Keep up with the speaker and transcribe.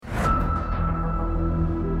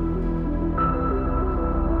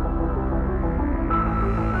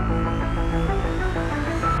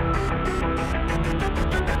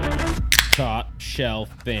Shelf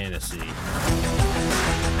Fantasy.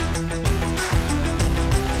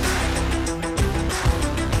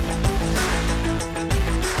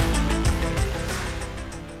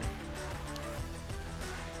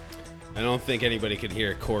 I don't think anybody could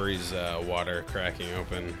hear Corey's water cracking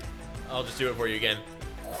open. I'll just do it for you again.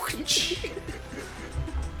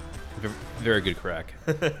 Very good crack.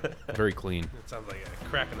 Very clean. It sounds like a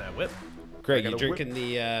crack in that whip. Greg, I you got a drinking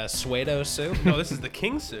the Suedo Sue? No, this is the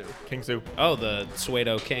King Sue. King Soup. Oh, the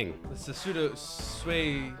Suedo King. This is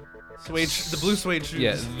the blue suede shoes.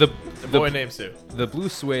 Yeah, The boy named Sue. the blue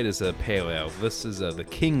suede is a pale ale. This is the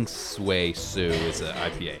King Sway Sue is an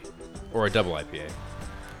IPA or a double IPA.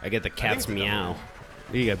 I get the cat's meow.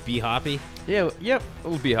 You got Bee Hoppy? Yeah, yep.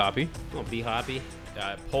 It'll be hoppy. Oh, Bee Hoppy.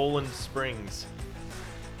 Poland Springs.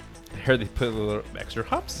 I heard they put a little extra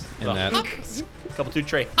hops in that. Couple 2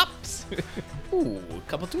 tray hops. Ooh, a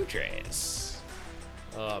couple 2 trays.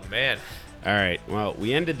 Oh man. All right. Well,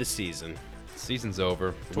 we ended the season. Season's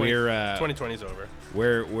over. We're 2020's over.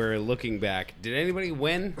 we're looking back. Did anybody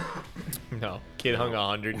win? No. Kid hung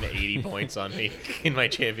 180 points on me in my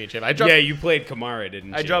championship. I dropped. Yeah, you played Kamara,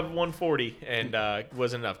 didn't you? I dropped 140 and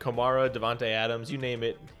wasn't enough. Kamara, Devontae Adams, you name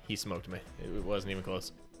it, he smoked me. It wasn't even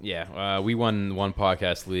close. Yeah, we won one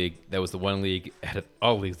podcast league. That was the one league out of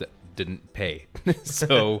all leagues that didn't pay.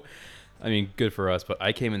 So, I mean, good for us. But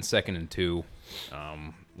I came in second in 2,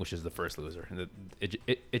 which is the first loser.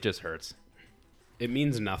 It just hurts. It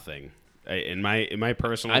means nothing. In my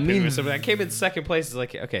personal opinion, I came in second place. It's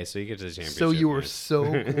like, okay, so you get to the championship. So you were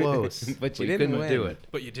so close, but you didn't couldn't do win. it.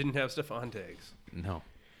 But you didn't have Stephon Diggs. No.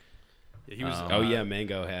 Yeah, he was. Oh yeah,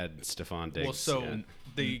 Mango had Stephon Diggs. Well, so yeah.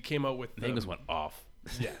 they came out with. Mangus went off.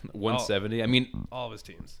 Yeah. 170. I mean, all of his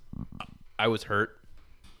teams. I was hurt.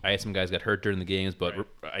 I had some guys got hurt during the games, but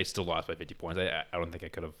Right. I still lost by 50 points. I don't think I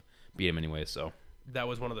could have beat him anyway. So That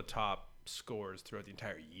was one of the top scores throughout the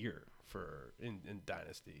entire year for in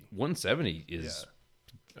Dynasty. 170 is.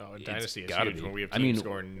 Oh, It's Dynasty is gotta huge be. when we have I teams mean,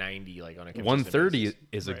 scoring 90 like on a consistent 130 basis.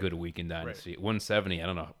 is a Right. good week in Dynasty. 170, I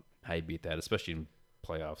don't know how you beat that, especially in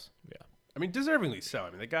playoffs. Yeah. I mean, deservingly so. I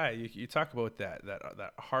mean, the guy you talk about that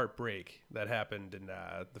heartbreak that happened in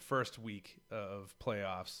the first week of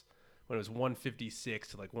playoffs when it was 156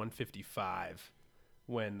 to like 155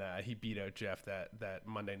 when he beat out Jeff that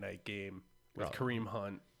Monday night game with Kareem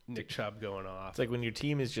Hunt, Nick Chubb going off. It's like when your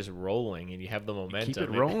team is just rolling and you have the momentum. Keep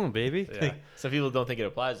it rolling, baby. Yeah. Some people don't think it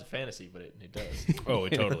applies to fantasy, but it does. Oh,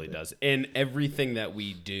 it totally does. And everything that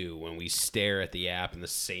we do when we stare at the app and the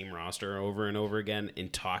same roster over and over again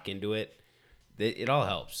and talk into it, it all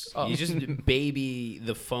helps. You just baby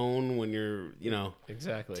the phone when you're,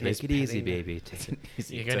 Exactly. Take it easy, baby. Take it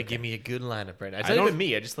easy. You're gonna give me a good lineup right now. It's I not don't- even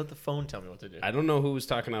me. I just let the phone tell me what to do. I don't know who was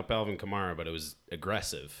talking about Alvin Kamara, but it was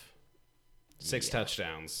aggressive. 6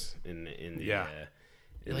 touchdowns in the in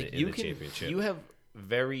Like the you can, championship. you have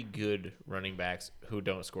very good running backs who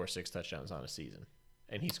don't score 6 touchdowns on a season,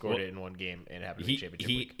 and he scored it in one game and it happened to be championship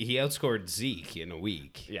week. he outscored Zeke in a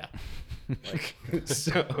week. Yeah.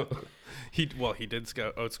 So He did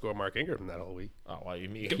outscore Mark Ingram that whole week. Oh, well, you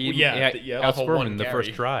mean He off of outscored him one in the carry.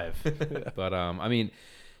 first drive. But, I mean,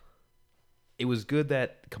 it was good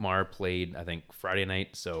that Kamara played, I think, Friday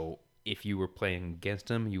night. So if you were playing against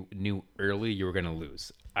him, you knew early you were going to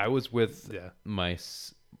lose. I was with my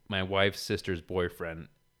wife's sister's boyfriend,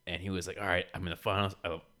 and he was like, all right, I'm in the finals.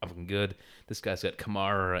 I'm good. This guy's got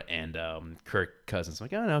Kamara and Kirk Cousins. I'm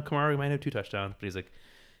like, oh, no, Kamara might have 2 touchdowns. But he's like,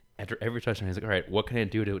 after every touchdown, he's like, all right, what can I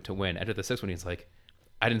do to win? After the 6th one, he's like,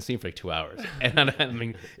 I didn't see him for like 2 hours. And I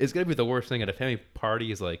mean, it's going to be the worst thing at a family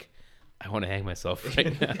party is like, I want to hang myself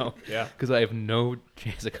right now. Yeah. Because I have no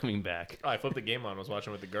chance of coming back. Oh, I flipped the game on, was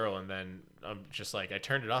watching with the girl, and then I'm just like, I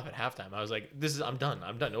turned it off at halftime. I was like, I'm done.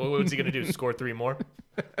 What's he gonna do? Score 3 more?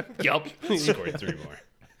 Yup. scored 3 more.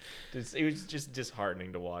 It was just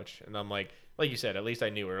disheartening to watch, and I'm like you said, at least I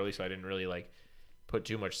knew early, so I didn't really like put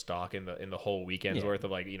too much stock in the whole weekend's worth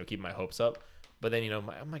of keeping my hopes up. But then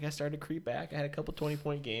my guy started to creep back. I had a couple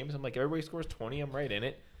 20-point games. I'm like, everybody scores 20, I'm right in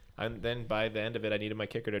it. And then by the end of it, I needed my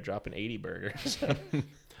kicker to drop an 80 burger.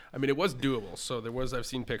 I mean, it was doable. So I've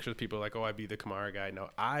seen pictures of people like, oh, I'd be the Kamara guy. No,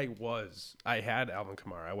 I had Alvin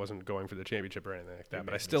Kamara. I wasn't going for the championship or anything like that,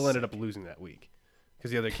 but I still ended up losing that week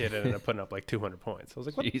because the other kid ended up putting up like 200 points. I was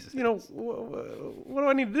like, what, Jesus. what do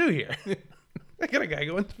I need to do here? I got a guy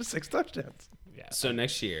going for 6 touchdowns. Yeah. So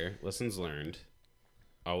next year, lessons learned.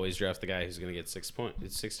 Always draft the guy who's going to get 6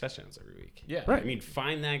 touchdowns every week. Yeah. I mean,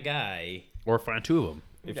 find that guy Or find 2 of them.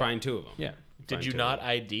 and find 2 of them. Yeah. Did you not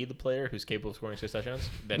ID the player who's capable of scoring 6 touchdowns?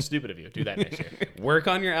 That's stupid of you. Do that next year. Work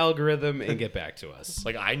on your algorithm and get back to us.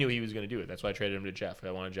 Like, I knew he was going to do it. That's why I traded him to Jeff.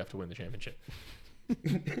 I wanted Jeff to win the championship.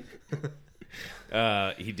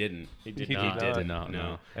 He didn't. He did He not. did not. No.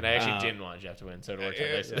 No. And I actually didn't want Jeff to win, so it worked out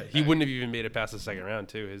nicely. He wouldn't have even made it past the second round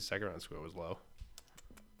too. His second round score was low.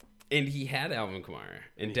 And he had Alvin Kamara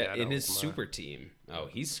in He had Alvin his Kamara. super team. Oh,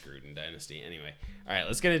 he's screwed in Dynasty. Anyway. All right,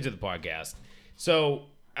 let's get into the podcast. So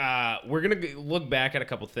we're going to look back at a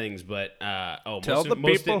couple things, but... Tell the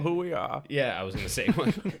people who we are. Yeah, I was going to say...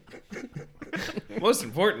 most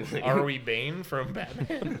importantly... Are we Bane from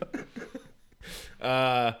Batman?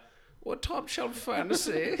 What Top Shelf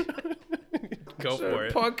Fantasy? Go for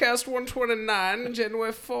it. Podcast 129,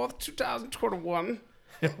 January 4th, 2021.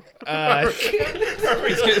 Do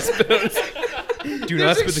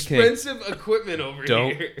not spit the king. Expensive equipment over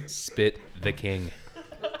Don't here. spit the king.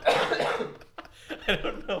 I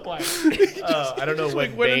don't know why. I don't know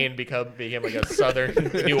when Bane became like a Southern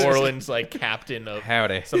New Orleans like captain of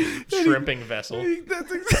Howdy. some shrimping vessel.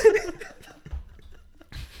 That's exactly.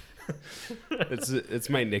 It's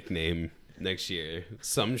my nickname next year.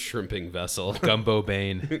 Some shrimping vessel. Gumbo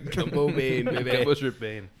Bane. Gumbo Bane, Gumbo baby. Strip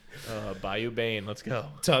Bane. Bayou Bane, let's go.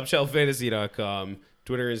 TopShelfFantasy.com,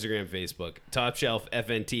 Twitter, Instagram, Facebook. Top Shelf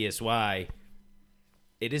FNTSY.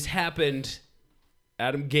 It has happened.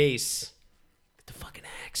 Adam Gase. Get the fucking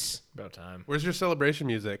axe. About time. Where's your celebration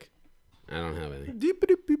music? I don't have any.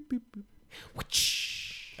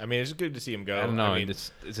 I mean, it's good to see him go. I don't know. I mean,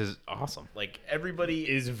 this is awesome. like everybody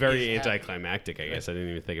Is very is happy. anticlimactic, I guess. I didn't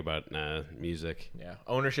even think about music. Yeah,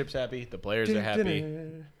 ownership's happy. The players are happy.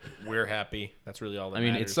 We're happy. That's really all that I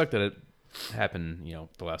mean, matters. it sucked that it happened,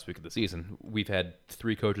 the last week of the season. We've had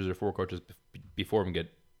 3 coaches or 4 coaches before him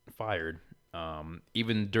get fired.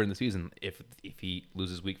 Even during the season, if he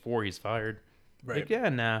loses week 4, he's fired. Right. Like, yeah,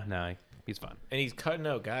 nah, he's fine. And he's cutting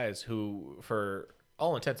out guys who, for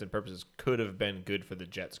all intents and purposes, could have been good for the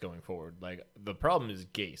Jets going forward. Like, the problem is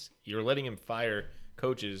Gase. You're letting him fire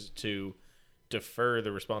coaches to defer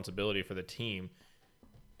the responsibility for the team,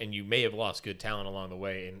 and you may have lost good talent along the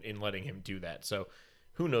way in letting him do that. So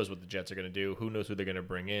who knows what the Jets are going to do? Who knows who they're going to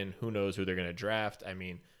bring in? Who knows who they're going to draft? I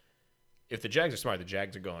mean, if the Jags are smart, the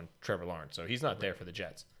Jags are going Trevor Lawrence, so he's not there for the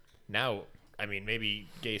Jets. Now, I mean, maybe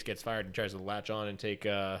Gase gets fired and tries to latch on and take,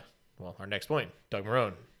 our next point, Doug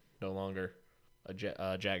Marrone, no longer a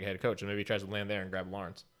Jag head coach, and maybe he tries to land there and grab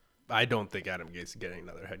Lawrence. I don't think Adam Gase is getting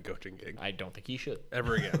another head coaching gig I don't think he should.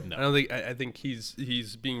 ever again. No. I don't think. I think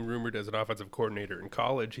he's being rumored as an offensive coordinator in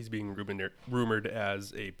college. He's being rumored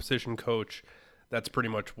as a position coach. That's pretty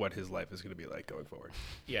much what his life is going to be like going forward.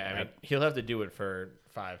 Yeah, I mean, he'll have to do it for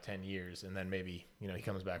 5-10 years, and then maybe he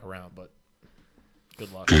comes back around. But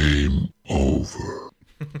good luck.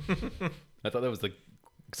 I thought that was like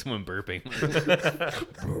someone burping.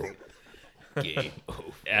 Game over.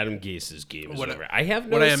 Adam Gase's game is What I- over. I have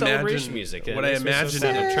no what I celebration imagine- music. what It I makes me so imagine-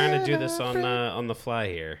 sad. I'm trying to do this on the fly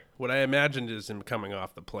here. What I imagined is him coming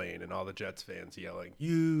off the plane and all the Jets fans yelling,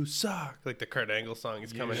 "You suck!" Like the Kurt Angle song.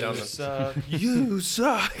 He's coming down the. suck. You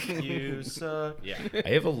suck. You suck. Yeah. I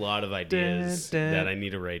have a lot of ideas Dun, dun. that I need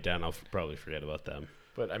to write down. I'll probably forget about them.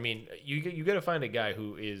 But I mean, you got to find a guy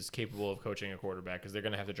who is capable of coaching a quarterback, because they're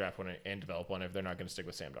going to have to draft one and develop one if they're not going to stick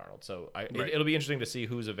with Sam Darnold. So it'll be interesting to see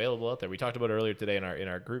who's available out there. We talked about it earlier today in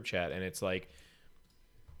our group chat, and it's like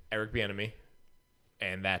Eric Bieniemy,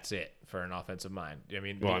 and that's it for an offensive mind. I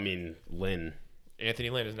mean, Lynn. Anthony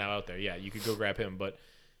Lynn is now out there. Yeah, you could go grab him, but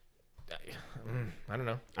I don't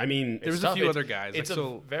know. I mean, It's There's a tough. few It's- other guys. It's like,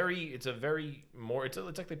 so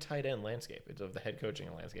it's like the tight end landscape. It's of the head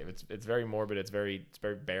coaching landscape. It's very morbid. It's very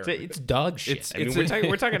barren. it's dog shit. It's- I mean, it's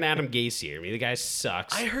we're talking Adam Gase here. I mean, the guy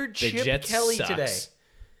sucks. I heard the Chip Jets Kelly sucks. today.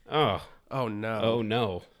 Oh no.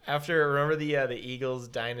 no. After, remember the Eagles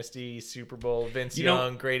dynasty Super Bowl, Vince You know-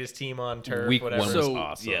 Young, greatest team on turf, Week whatever. 1 was So-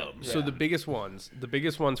 awesome. yeah. So the biggest ones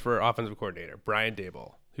for offensive coordinator, Brian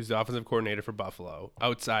Daboll, who's the offensive coordinator for Buffalo,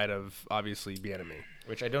 outside of obviously Bieniemy.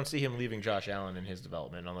 Which I don't see him leaving Josh Allen in his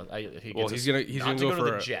development unless he gets He's gonna not to go go for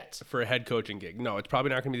to the Jets. for a head coaching gig. No, it's probably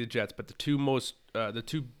not gonna be the Jets, but the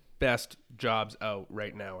two best jobs out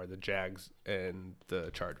right now are the Jags and the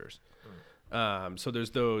Chargers. So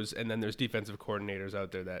there's those, and then there's defensive coordinators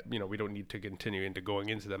out there that we don't need to continue into going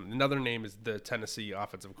into them. Another name is the Tennessee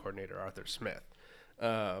offensive coordinator Arthur Smith,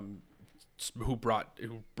 who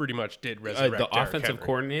pretty much did resurrect The Derrick offensive Henry.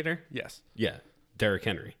 coordinator? Yes, Yeah. Derrick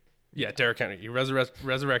Henry. yeah, Derrick Henry. He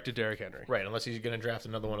resurrected Derrick Henry. Right, unless he's going to draft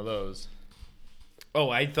another one of those. Oh,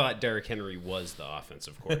 I thought Derrick Henry was the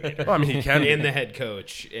offensive coordinator. Well, I mean, he can and the head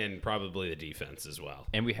coach, and probably the defense as well.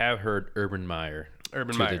 And we have heard Urban Meyer to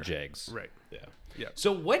Meyer. the Jags. Right. Yeah. Yeah.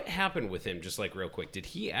 So what happened with him? Just like real quick, did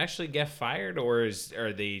he actually get fired, or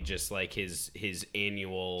are they just like his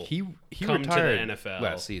annual? He come retired to the NFL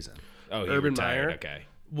last season. Oh, he Urban retired. Meyer? Okay.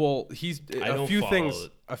 Well, he's I a don't few follow things.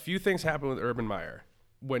 it. A few things happened with Urban Meyer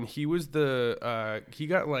when he was he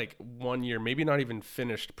got like 1 year, maybe not even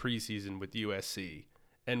finished preseason with USC,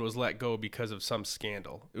 and was let go because of some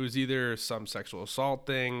scandal. It was either some sexual assault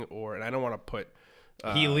thing, and I don't want to put.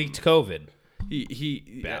 He leaked COVID.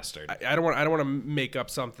 He Bastard. I don't want to make up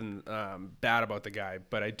something bad about the guy,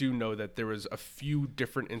 but I do know that there was a few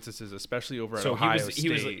different instances, especially over at So Ohio he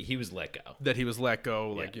State, was let go. that he was let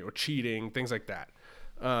go, like Yeah. cheating, things like that.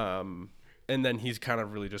 And then he's kind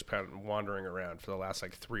of really just kind of wandering around for the last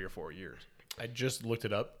like 3 or 4 years. I just looked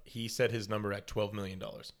it up. He set his number at $12 million.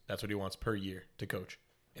 That's what he wants per year to coach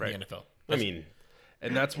in Right. the NFL. I mean,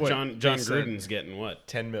 And that's what John they said. Gruden's getting what?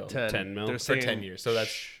 10 mil. 10 mil? They're For saying 10 years. So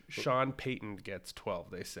that's Sean Payton gets 12.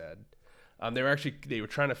 They said they were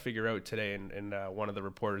trying to figure out today, and one of the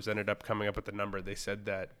reporters ended up coming up with the number. They said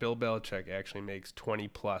that Bill Belichick actually makes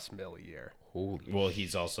 20+ mil a year. Holy. Well,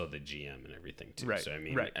 he's also the GM and everything too. Right, So I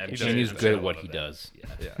mean, right. I'm He sure does And he's there's good a at what lot he of that. does.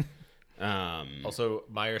 Yeah. Also,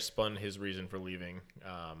 Meyer spun his reason for leaving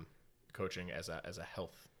coaching as a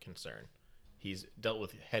health concern. He's dealt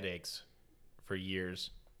with headaches for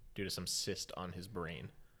years due to some cyst on his brain.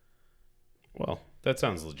 Well, that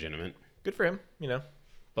sounds legitimate. Good for him,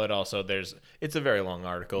 But also, it's a very long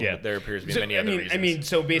article. Yeah. There appears to be So, many other reasons. I mean,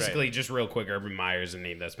 so basically, just real quick, Urban Meyer's a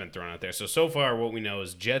name that's been thrown out there. So far, what we know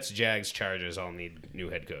is Jets, Jags, Chargers all need new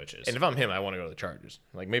head coaches. and if I'm him, I want to go to the Chargers.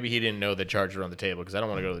 Like, maybe he didn't know the Chargers were on the table because I don't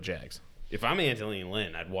want to go to the Jags. If I'm Anthony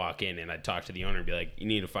Lynn, I'd walk in and I'd talk to the owner and be like, "You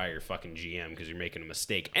need to fire your fucking GM because you're making a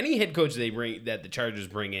mistake." Any head coach that the Chargers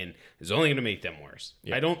bring in is only going to make them worse.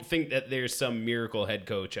 Yeah. I don't think that there's some miracle head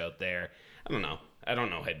coach out there. I don't know. I don't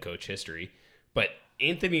know head coach history, but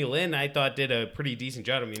Anthony Lynn, I thought, did a pretty decent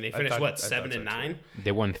job. I mean, they finished I thought 7 so, and 9.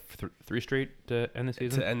 They won 3 straight to end the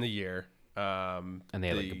season, To end the year. and they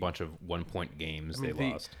had like a bunch of 1-point games they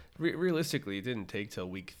lost. Realistically, it didn't take till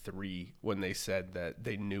week 3 when they said that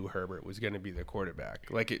they knew Herbert was going to be the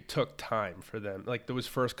quarterback. Like, it took time for them. Like, those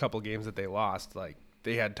first couple games that they lost, like,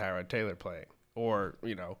 they had Tyrod Taylor playing. Or,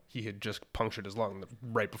 he had just punctured his lung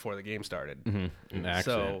right before the game started. An accident.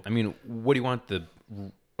 So- I mean, what do you want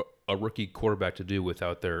a rookie quarterback to do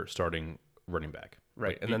without their starting running back?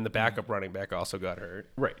 Right. And then the backup running back also got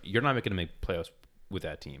hurt. Right. You're not going to make playoffs with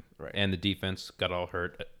that team. Right. And the defense got all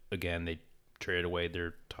hurt. Again, they traded away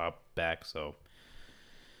their top back. So,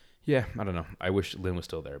 yeah, I don't know. I wish Lynn was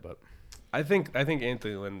still there, but I think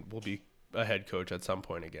Anthony Lynn will be a head coach at some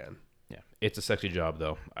point again. yeah, it's a sexy job,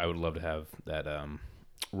 though. I would love to have that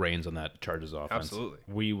reins on that Chargers offense. Absolutely.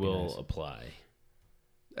 We will apply.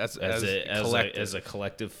 As As a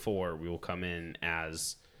collective 4, we will come in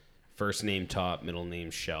as first name top, middle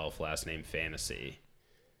name shelf, last name fantasy,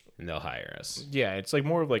 and they'll hire us. Yeah, it's like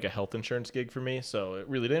more of like a health insurance gig for me. So it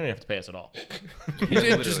really, they don't have to pay us at all. You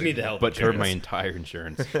just need the help. But for my entire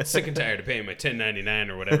insurance. Sick and tired of paying my 1099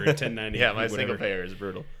 or whatever. 1090. Yeah, my whatever. single payer is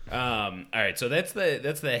brutal. All right, so that's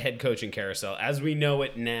the head coaching carousel as we know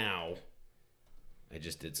it now. I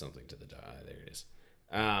just did something to the there it is.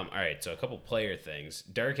 All right, so a couple player things.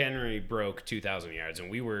 Derrick Henry broke 2,000 yards, and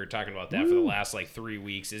we were talking about that for the last 3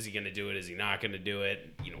 weeks. Is he going to do it? Is he not going to do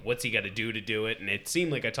it? What's he got to do it? And it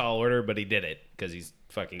seemed like a tall order, but he did it because he's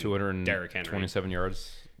fucking Derrick Henry. 227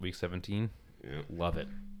 yards, week 17. Yeah. Love it.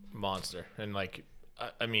 Monster. And,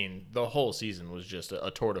 I mean, the whole season was just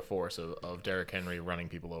a tour de force of Derrick Henry running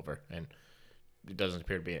people over. And it doesn't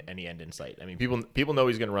appear to be any end in sight. I mean, people know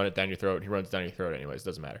he's going to run it down your throat. He runs down your throat anyways.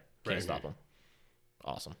 Doesn't matter. Can't stop him.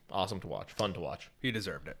 Awesome to watch. Fun to watch. He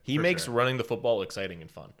deserved it. He for makes sure. running the football exciting and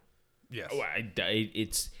fun. Yes. Oh,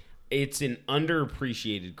 it's an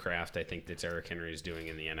underappreciated craft, I think, that Derrick Henry is doing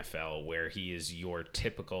in the NFL, where he is your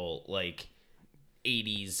typical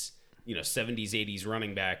 80s, 70s, 80s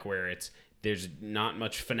running back, where there's not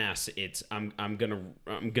much finesse. It's I'm gonna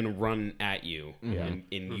run at you, and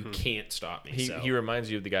you can't stop me. He reminds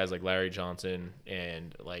you of the guys like Larry Johnson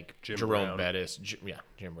and Jerome Brown. Bettis.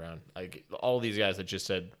 Jim Brown. Like all these guys that just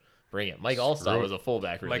said, "Bring it." Mike Allstott was a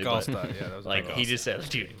fullback. Really, Mike but, Allstott, yeah, that was like Mike he Allstott. just said,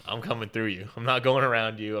 "Dude, I'm coming through you. I'm not going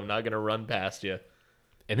around you. I'm not going to run past you."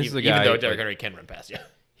 And this is a Even guy, though Derrick Henry can run past you.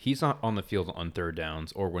 he's not on the field on third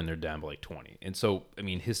downs or when they're down by 20. And so, I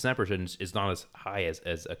mean, his snap percentage is not as high as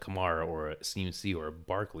a Kamara or a CMC or a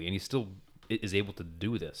Barkley, and he still is able to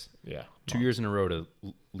do this. Yeah, 2 years in a row to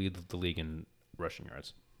lead the league in rushing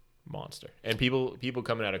yards. monster. And people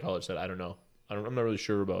coming out of college said, I'm not really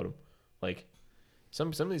sure about him. Like some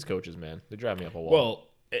of these coaches, man, they drive me up a wall. Well,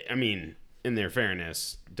 I mean, in their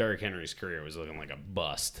fairness, Derrick Henry's career was looking like a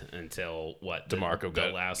bust until DeMarco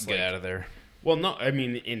got last get out of there. Well, no, I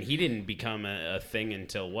mean, and he didn't become a thing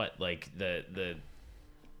until the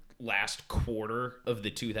last quarter of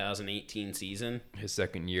the 2018 season. His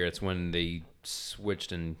second year, it's when they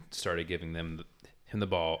switched and started giving him the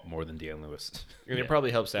ball more than Deion Lewis. And it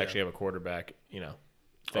probably helps to actually have a quarterback, that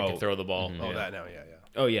can throw the ball. Oh, that now, yeah.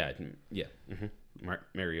 Oh, yeah.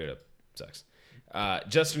 Mariota sucks.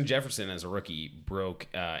 Justin Jefferson, as a rookie, broke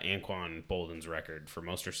Anquan Bolden's record for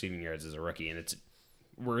most receiving yards as a rookie, and it's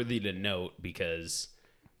worthy to note because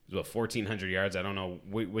it was 1,400 yards. I don't know.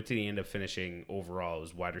 What did he end up finishing overall? It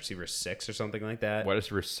was wide receiver 6 or something like that? Wide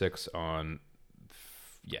receiver 6 on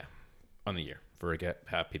the year for a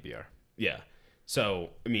half PPR. Yeah. So,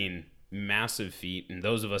 I mean, massive feat. And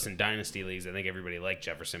those of us in dynasty leagues, I think everybody liked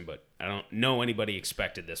Jefferson, but I don't know anybody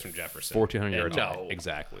expected this from Jefferson. 1,400 yards. No.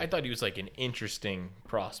 Exactly. I thought he was like an interesting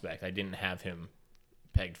prospect. I didn't have him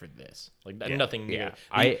pegged for this. Like nothing new. Yeah.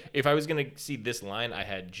 If I was gonna see this line, I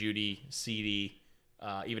had Judy, CD,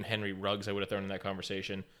 even Henry Ruggs. I would have thrown in that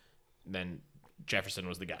conversation. Then Jefferson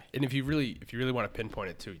was the guy. And if you really want to pinpoint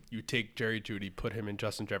it too, you take Jerry Jeudy, put him in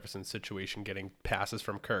Justin Jefferson's situation, getting passes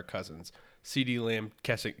from Kirk Cousins, CD Lamb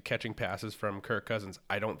catching passes from Kirk Cousins.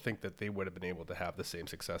 I don't think that they would have been able to have the same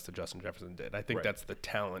success that Justin Jefferson did. I think that's the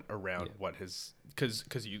talent around what his because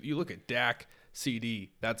you look at Dak,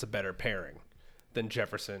 CD, that's a better pairing than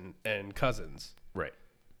Jefferson and Cousins. Right.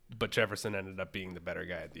 But Jefferson ended up being the better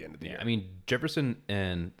guy at the end of the year. I mean, Jefferson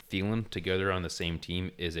and Thielen together on the same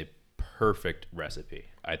team is a perfect recipe,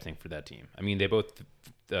 I think, for that team. I mean, they both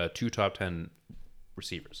 2 top 10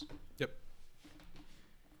 receivers. Yep.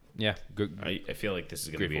 Yeah, good. I feel like this is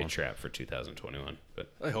going to Great be a form. trap for 2021.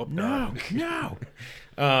 But I hope not. No.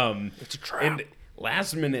 It's a trap. And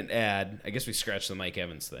last minute ad, I guess we scratched the Mike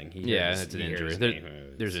Evans thing. It's an injury.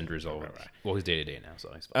 There's injuries all over. Well, he's day-to-day now,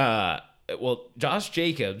 so I suppose. Well, Josh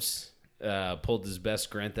Jacobs pulled his best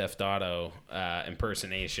Grand Theft Auto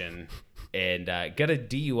impersonation and got a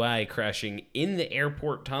DUI crashing in the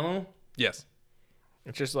airport tunnel. Yes.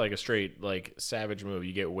 It's just like a straight savage move.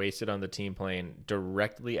 You get wasted on the team plane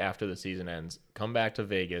directly after the season ends. Come back to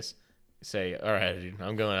Vegas. Say, all right, dude,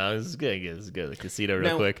 I'm going out. This is good. This is good. The casino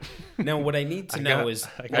real quick. Now, what I need to know is...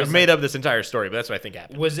 I've made up this entire story, but that's what I think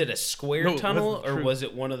happened. Was it a square No, tunnel that's or true. was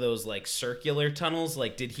it one of those circular tunnels?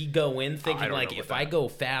 Did he go in thinking don't know if about I that. go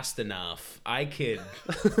fast enough, I could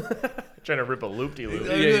Trying to rip a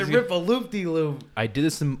loop-de-loop. rip a loop-de-loop? I did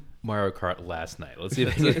this in Mario Kart last night. Let's see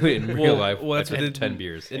if it's in real life. well, that's I've what had it- 10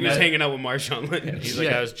 beers. He was hanging out with Marshawn Lynch. He's like,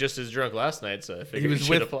 I was just as drunk last night, so I He figured was it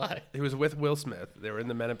should with apply. He was with Will Smith. They were in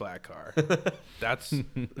the Men in Black car. That's him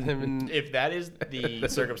and If that is the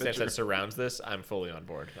circumstance that surrounds this, I'm fully on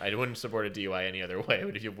board. I wouldn't support a DUI any other way,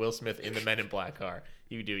 but if you have Will Smith in the Men in Black car,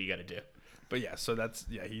 you do what you got to do. But yeah, so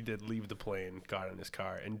he did leave the plane, got in his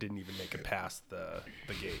car, and didn't even make it past the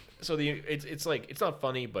gate. So it's not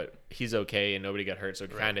funny, but he's okay and nobody got hurt, so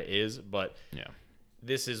it kind of is. But Yeah.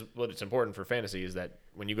 this is what it's important for fantasy is that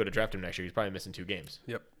when you go to draft him next year, he's probably missing 2 games.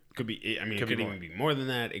 Yep. Could be. I mean, Could it be could more. even be more than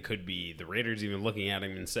that. It could be the Raiders even looking at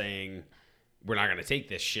him and saying, "We're not going to take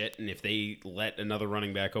this shit." And if they let another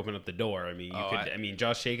running back open up the door, I mean, I mean,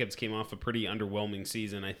 Josh Jacobs came off a pretty underwhelming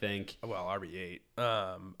season, I think. Well, RB8.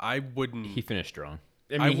 I wouldn't. He finished strong.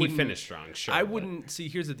 I mean, he wouldn't- finished strong. Sure, I but- wouldn't see.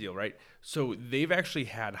 Here's the deal, right? So they've actually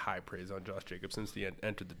had high praise on Josh Jacobs since he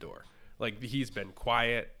entered the door. He's been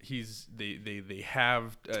quiet. They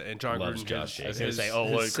have and John Loves Gruden Josh has, I was going to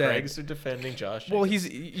say, has said- Craig's defending Josh. Well, Jacobs.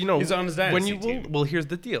 he's He's on his dynasty team. Well, here's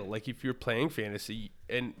the deal. If you're playing fantasy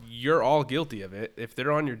and you're all guilty of it, if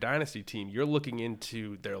they're on your dynasty team, you're looking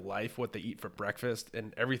into their life, what they eat for breakfast,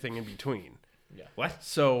 and everything in between. What?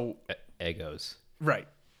 So Egos. right.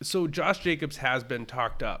 So Josh Jacobs has been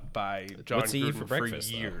talked up by John What's he eat Gruden for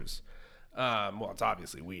breakfast, though? years. Well, it's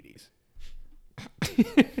obviously Wheaties.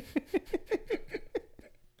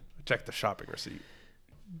 Check the shopping receipt.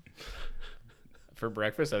 For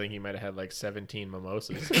breakfast, I think he might have had 17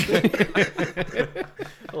 mimosas. A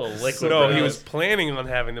little liquid. No, he bros. was planning on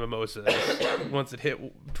having the mimosas once it hit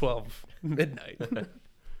 12 midnight.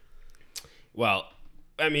 Well,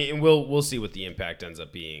 I mean, we'll see what the impact ends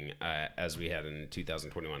up being as we head in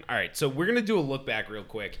 2021. All right, so we're gonna do a look back real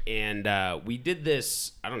quick, and we did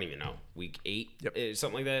this. I don't even know, week 8,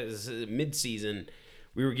 something like that. This is mid-season.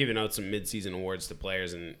 We were giving out some mid-season awards to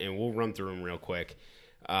players, and we'll run through them real quick.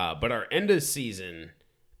 But our end of season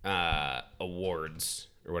awards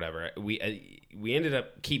or whatever, we ended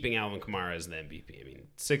up keeping Alvin Kamara as the MVP. I mean,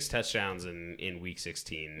 6 touchdowns in week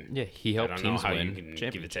 16. Yeah, he helped I don't know teams how win you can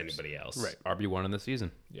give it to championships. anybody else. Right. RB1 in the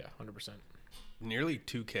season. Yeah, 100%. Nearly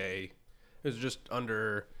 2K. It was just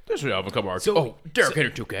under. This is Alvin Kamara. So- Derrick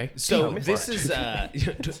Henry 2K. So this is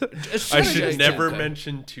I should never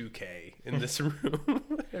mention 2K in this room.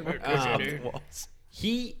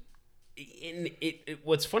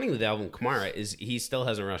 What's funny with Alvin Kamara is he still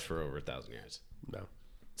hasn't rushed for over 1,000 yards. No.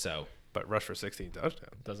 So, But rush for 16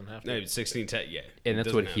 touchdowns. Doesn't have to. no, 16, yeah. And it that's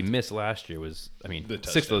doesn't what he have to. missed last year was, I mean, The 6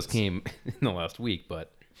 of those touchdowns. came in the last week,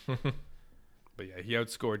 but But yeah, he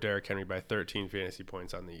outscored Derrick Henry by 13 fantasy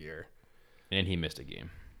points on the year. and he missed a game.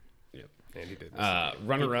 Yep. And he did this.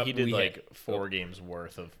 Runner up. He did we like had- 4 games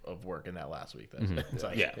worth of work in that last week. That's it's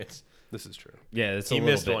like, Yeah. it's This is true. Yeah, it's a he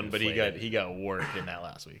little missed bit one, but inflated. he got work in that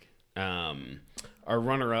last week. Our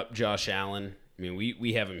runner-up, Josh Allen. I mean,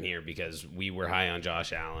 we have him here because we were high on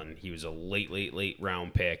Josh Allen. He was a late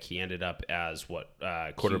round pick. He ended up as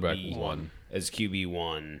Quarterback QB, one. as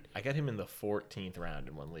QB1, I got him in the 14th round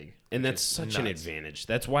in one league. and that's such an nuts. advantage.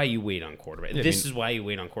 That's why you wait on quarterback. I This mean, is why you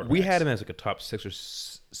wait on quarterback. We had him as like a top 6 or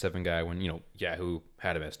 7 guy when, Yahoo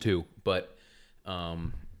had him as 2, but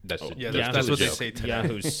that's yeah, that's that's a what they joke. say today.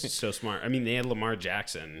 Yahoo's so smart. I mean, they had Lamar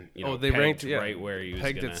Jackson. They pegged ranked right where he was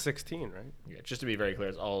pegged gonna. at 16, right? Yeah, just to be very clear,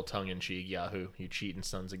 it's all tongue in cheek. Yahoo, you cheating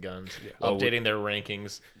sons of guns, Oh, updating their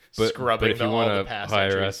rankings, But scrubbing if you all want the to past hire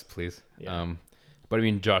entries. us, please. Yeah. But I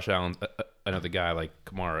mean, Josh Allen's another guy like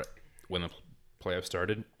Kamara. When the playoffs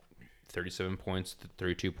started, 37 points,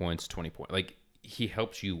 32 points, 20 points. Like he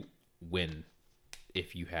helps you win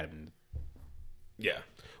if you had him. Yeah.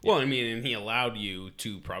 Well, I mean, and he allowed you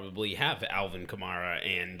to probably have Alvin Kamara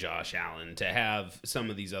and Josh Allen to have some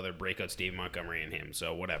of these other breakouts, Dave Montgomery and him.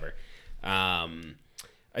 So whatever.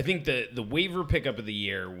 I think the waiver pickup of the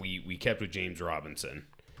year we kept with James Robinson.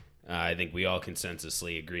 I think we all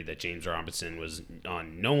consensusly agreed that James Robinson was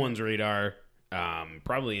on no one's radar,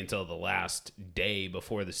 probably until the last day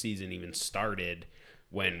before the season even started,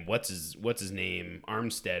 when what's his name,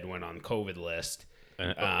 Armstead, went on COVID list.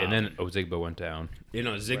 And then Ozigbo went down.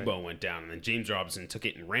 Zigbo went down, and then James Robinson took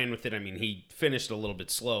it and ran with it. I mean, he finished a little bit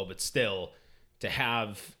slow, but still, to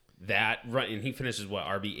have that run, and he finishes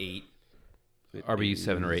RB8. RB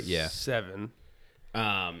 7 or 8, yeah. 7.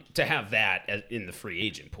 To have that in the free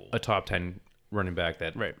agent pool. A top 10 running back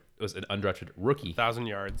that Right. was an undrafted rookie. 1,000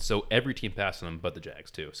 yards. So every team passed on him but the Jags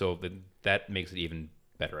too. So that makes it even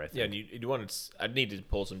better, I think. Yeah, and you want to. I'd need to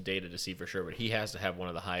pull some data to see for sure, but he has to have one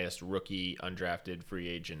of the highest rookie undrafted free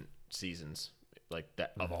agent seasons like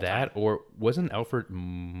that of all time. Or wasn't Alfred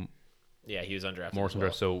Yeah, he was undrafted. Morrison? as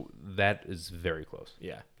well. So that is very close.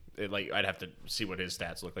 Yeah, I'd have to see what his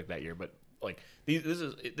stats look like that year, but like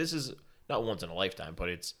this is not once in a lifetime, but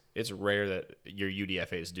it's rare that your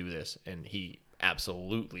UDFAs do this, and he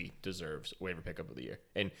absolutely deserves waiver pickup of the year.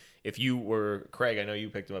 And if you were Craig, I know you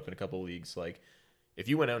picked him up in a couple of leagues. Like if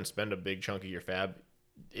you went out and spent a big chunk of your fab,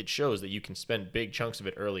 it shows that you can spend big chunks of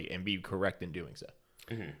it early and be correct in doing so.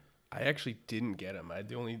 I actually didn't get him.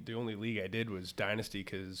 The only league I did was Dynasty,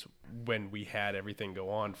 because when we had everything go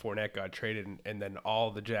on, Fournette got traded, and then all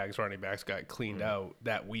the Jags running backs got cleaned out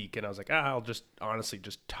that week, and I was like, I'll just honestly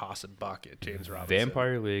just toss a buck at James Robinson.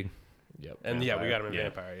 Vampire League. Yep. And yeah, we got him in yeah.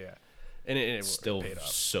 Vampire, yeah. And it Still paid off.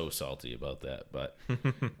 so salty about that, but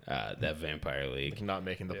that Vampire League. Not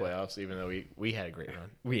making the playoffs, even though we had a great run.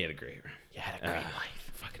 We had a great run. You had a great life.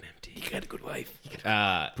 Fucking empty. You got a good life.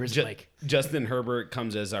 Justin Herbert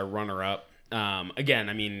comes as our runner-up. Again,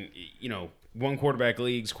 I mean, one quarterback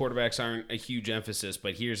leagues, quarterbacks aren't a huge emphasis,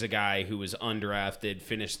 but here's a guy who was undrafted,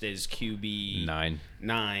 finished as QB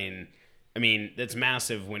 9. I mean, that's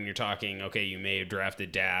massive when you're talking, okay, you may have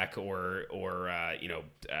drafted Dak or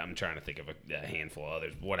I'm trying to think of a handful of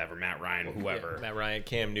others, whatever, Matt Ryan, whoever. Matt Ryan,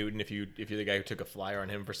 Cam Newton, if you're the guy who took a flyer on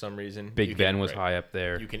him for some reason. Big you Ben can- was high up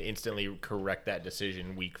there. You can instantly correct that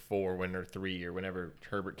decision week 4 or 3 or whenever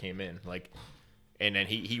Herbert came in. And then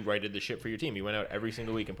he righted the ship for your team. He went out every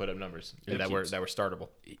single week and put up numbers that were startable.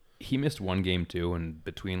 He missed one game too, and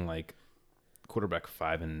between quarterback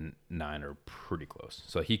 5 and 9 are pretty close.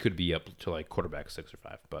 So he could be up to quarterback 6 or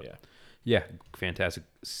 5. But yeah, fantastic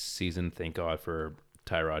season. Thank God for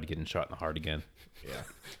Tyrod getting shot in the heart again. Yeah,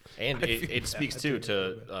 and it speaks too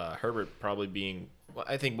to Herbert probably being. Well,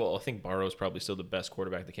 I think Burrow's probably still the best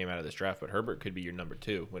quarterback that came out of this draft, but Herbert could be your number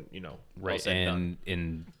 2 when all Right, said and done. and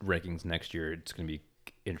in rankings next year, it's going to be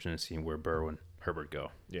interesting to see where Burrow and Herbert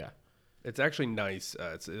go. Yeah. It's actually nice.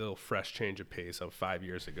 It's a little fresh change of pace. Of 5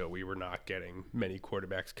 years ago, we were not getting many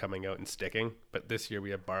quarterbacks coming out and sticking, but this year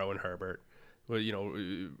we have Burrow and Herbert. Well,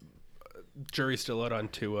 jury's still out on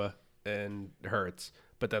Tua and Hurts,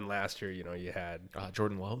 but then last year, you had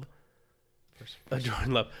Jordan Love.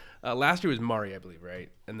 Jordan Love. Last year was Murray, I believe, right?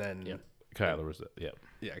 And then Kyler was it?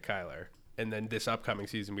 Yeah. Kyler. And then this upcoming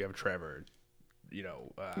season, we have Trevor,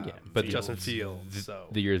 but Justin Fields.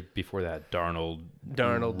 The years before that, Darnold,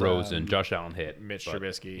 Darnold, Rosen, Josh Allen hit. Mitch but-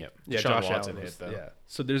 Trubisky. Yep. Yeah, Deshaun Josh Watson Allen hit though. Yeah.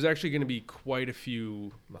 So there's actually going to be quite a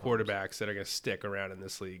few quarterbacks that are going to stick around in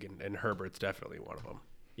this league, and Herbert's definitely one of them.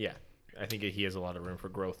 Yeah. I think he has a lot of room for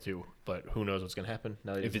growth too, but who knows what's going to happen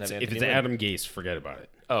now that he If doesn't it's have if Anthony it's Lynn. Adam Gase, forget about it.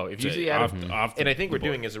 Oh, if you So see Adam, off and I think we're the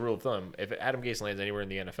board. doing as a rule of thumb, if Adam Gase lands anywhere in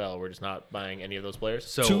the NFL, we're just not buying any of those players.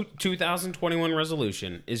 So 2021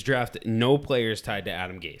 resolution is draft no players tied to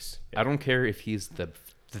Adam Gase. I don't care if he's the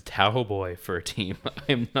towel boy for a team. I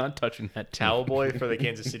am not touching that team. Towel boy for the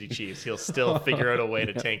Kansas City Chiefs. He'll still figure out a way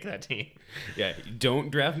to tank that team. Yeah, don't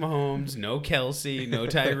draft Mahomes, no Kelsey, no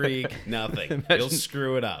Tyreek, nothing. He'll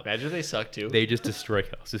screw it up. Imagine if they suck too. They just destroy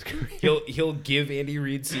Kelsey's career. He'll give Andy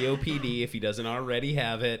Reid COPD if he doesn't already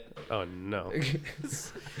have it. oh no,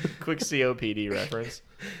 Quick COPD reference.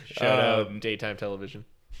 Shout out daytime television.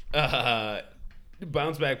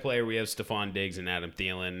 Bounce back player, we have Stephon Diggs and Adam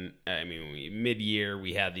Thielen. I mean, mid-year,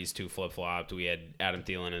 we had these two flip-flopped. We had Adam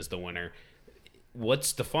Thielen as the winner. What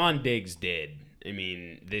Stephon Diggs did, I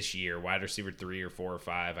mean, this year, wide receiver 3 or 4 or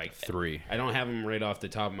 5. 3. I don't have him right off the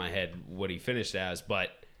top of my head what he finished as,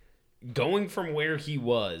 but going from where he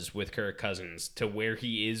was with Kirk Cousins to where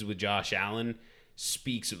he is with Josh Allen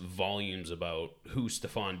speaks volumes about who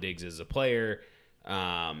Stephon Diggs is as a player.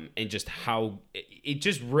 And just how it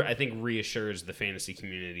just I think reassures the fantasy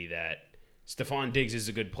community that Stephon Diggs is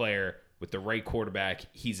a good player with the right quarterback.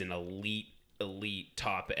 He's an elite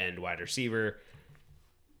top end wide receiver,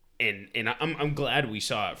 and I'm glad we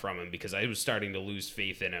saw it from him because I was starting to lose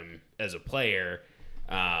faith in him as a player.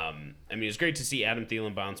 I mean, it was great to see Adam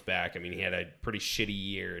Thielen bounce back. I mean, he had a pretty shitty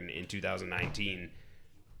year in 2019.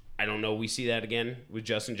 I don't know we see that again with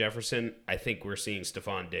Justin Jefferson. I think we're seeing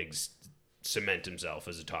Stephon Diggs cement himself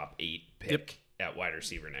as a top 8 pick at wide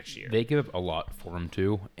receiver next year. They give up a lot for him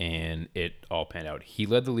too, and it all panned out. He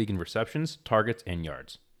led the league in receptions, targets, and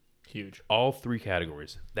yards. Huge. All 3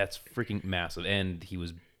 categories. That's freaking massive. And he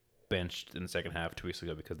was benched in the second half 2 weeks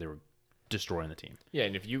ago because they were destroying the team. Yeah,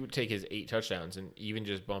 and if you take his 8 touchdowns and even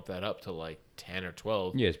just bump that up to like 10 or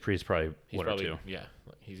 12, Yeah, he's probably he's one probably or 2. yeah,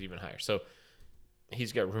 he's even higher. So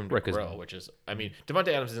he's got room to Right, 'cause- grow, which is I mean, Devontae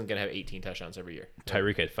Adams isn't going to have 18 touchdowns every year.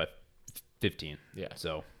 Tyreek had 15. Yeah.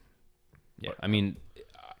 So, yeah. I mean,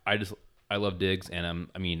 I love Diggs, and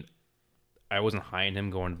I mean, I wasn't high on him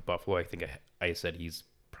going to Buffalo. I think I said he's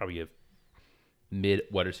probably a mid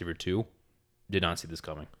wide receiver 2. Did not see this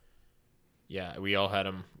coming. Yeah, we all had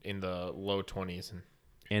him in the low 20s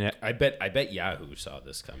and I bet Yahoo saw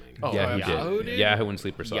this coming. Oh, yeah, Yahoo did. did? Yahoo and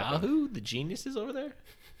Sleeper saw it. Yahoo, the geniuses over there.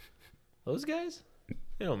 Those guys,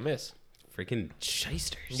 they don't miss. Freaking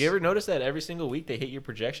shysters. You ever notice that every single week they hit your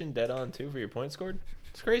projection dead on too for your points scored?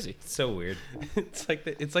 It's crazy. It's so weird. it's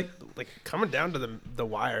like coming down to the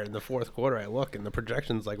wire in the fourth quarter. I look and the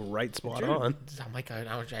projection's like right spot on. I'm like, I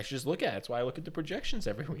should just look at it. That's why I look at the projections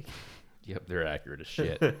every week. Yep, they're accurate as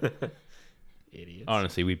shit. Idiots.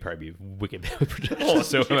 Honestly, we'd probably be wicked bad with projections,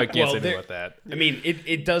 so I can't say anything about that. I mean,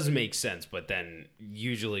 it does make sense, but then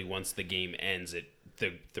usually once the game ends,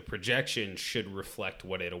 the projection should reflect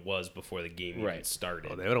what it was before the game even Right.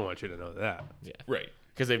 started. Oh, they don't want you to know that. Yeah, Right.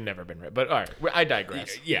 because they've never been right. But all right, I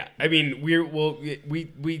digress. Yeah. I mean, we We'll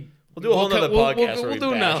do a whole nother podcast where We'll we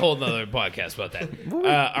do a bash. whole nother podcast about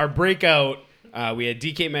that. Our breakout. We had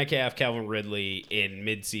DK Metcalf, Calvin Ridley in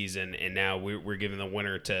midseason, and now we're giving the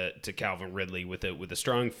winner to Calvin Ridley with a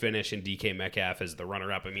strong finish, and DK Metcalf as the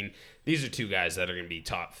runner-up. I mean, these are two guys that are going to be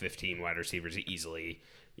top 15 wide receivers easily.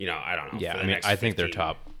 You know, I don't know. Yeah, for the I mean, next I think they're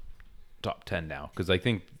 15. top 10 now because I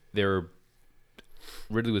think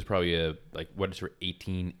Ridley was probably a what is her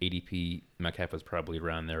 18 ADP. Metcalf was probably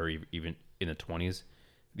around there, or even in the 20s.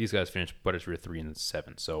 These guys finished Buttersfield 3 and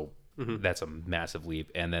 7, so that's a massive leap.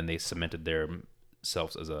 And then they cemented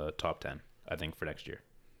themselves as a top 10, I think, for next year.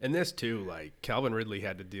 And this too, like Calvin Ridley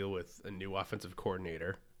had to deal with a new offensive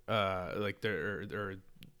coordinator, their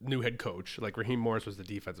new head coach. Like Raheem Morris was the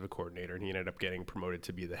defensive coordinator, and he ended up getting promoted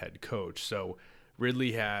to be the head coach. So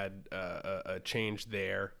Ridley had a change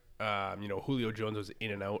there. Julio Jones was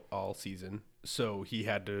in and out all season, so he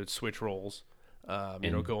had to switch roles.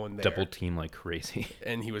 Going there. Double team like crazy.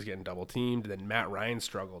 And he was getting double teamed. Then Matt Ryan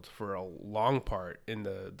struggled for a long part in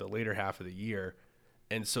the later half of the year.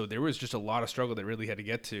 And so there was just a lot of struggle that Ridley had to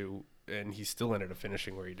get to, and he still ended up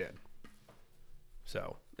finishing where he did.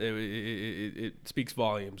 So it speaks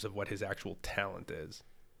volumes of what his actual talent is.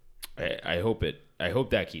 I hope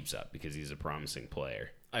that keeps up because he's a promising player.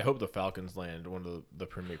 I hope the Falcons land one of the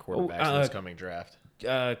premier quarterbacks in this coming draft.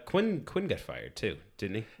 Quinn got fired too,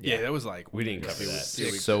 didn't he? Yeah, that was like We didn't cover that.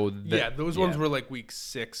 So those ones were like week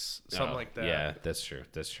 6, something like that. Yeah, that's true.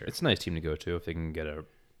 That's true. it's a nice team to go to if they can get a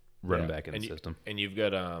running back in the system. And you've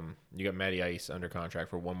got Matty Ice under contract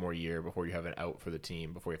for one more year before you have an out for the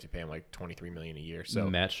team before you have to pay him like $23 million a year. So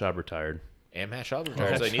Matt Schaub retired. and Matt Schaub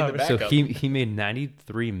retired, so they need the So backup. he made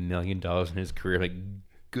 $93 million in his career. Like,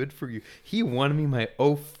 good for you. He won me my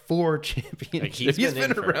 04 championship. Like, he's he's been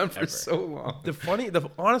been in around for forever. so long.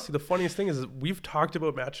 Honestly, the funniest thing is we've talked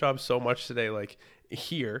about Matt Schaub so much today, like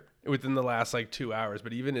here within the last like 2 hours,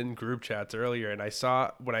 but even in group chats earlier. And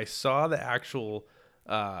when I saw the actual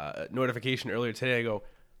notification earlier today, I go,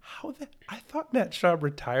 I thought Matt Schaub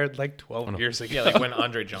retired like 12 years ago. Yeah, like when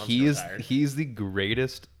Andre Johnson retired. He's the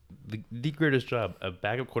greatest, the greatest job, a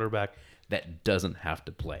backup quarterback that doesn't have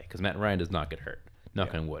to play because Matt Ryan does not get hurt.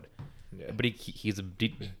 Knock on wood. Yeah. But he's a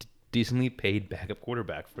decently paid backup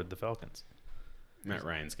quarterback for the Falcons. Matt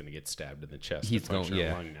Ryan's gonna get stabbed in the chest. He's He's going going-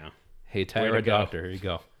 yeah. lung now. Hey, Way Tyler to go. Doctor, here you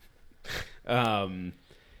go.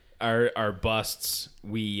 Our busts.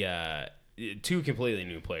 We two completely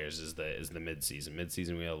new players is the midseason.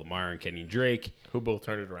 Midseason we have Lamar and Kenny Drake, who both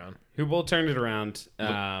turned it around. who both turned it around.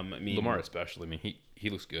 I mean, Lamar especially. I mean, he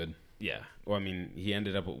looks good. Yeah. Well, I mean, he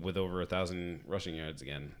ended up with over 1,000 rushing yards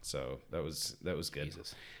again, so that was good.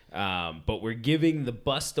 Jesus. But we're giving the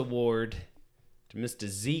Bust Award to Mr.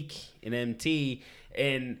 Zeke in MT,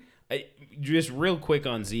 and just real quick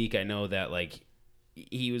on Zeke, I know that like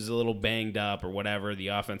he was a little banged up or whatever. The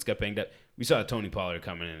offense got banged up. We saw Tony Pollard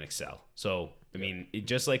come in and excel. So I mean,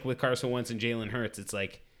 just like with Carson Wentz and Jalen Hurts, it's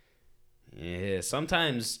like. Yeah,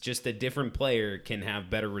 sometimes just a different player can have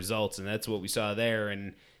better results, and that's what we saw there.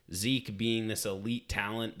 And Zeke being this elite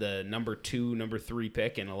talent, the number 2, number 3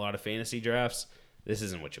 pick in a lot of fantasy drafts, this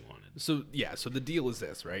isn't what you wanted. So the deal is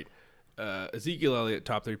this, right? Ezekiel Elliott,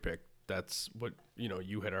 top 3 pick. That's what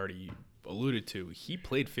you had already alluded to. He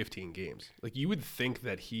played 15 games. Like you would think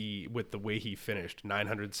that he, with the way he finished,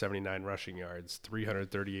 979 rushing yards,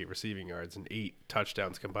 338 receiving yards, and 8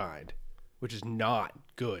 touchdowns combined, which is not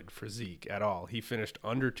good for Zeke at all. He finished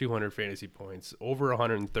under 200 fantasy points, over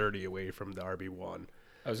 130 away from the RB1.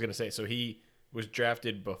 I was gonna say, so he was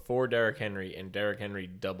drafted before Derrick Henry, and Derrick Henry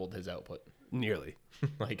doubled his output. Nearly.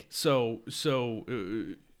 Like So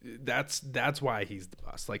that's why he's the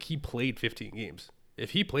bust. Like he played 15 games.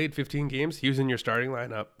 If he played 15 games, he was in your starting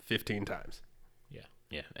lineup 15 times.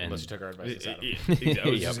 Yeah, and unless you took our advice and sat him. I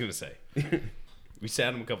was just gonna say, we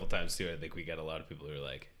sat him a couple times too. I think we got a lot of people who were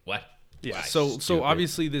like, "What?" Yeah. Why? So Stupid.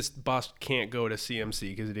 obviously this bust can't go to CMC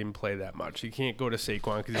because he didn't play that much. You can't go to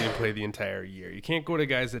Saquon because he didn't play the entire year. You can't go to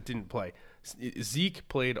guys that didn't play. Zeke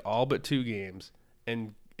played all but 2 games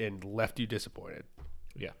and left you disappointed.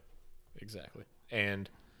 Yeah, exactly. And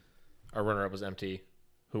our runner-up was MT,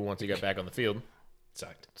 who once he got back on the field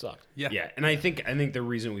sucked. Yeah. And I think the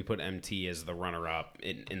reason we put MT as the runner-up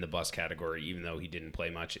in the bust category, even though he didn't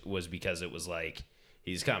play much, was because it was like,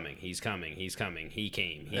 he's coming, he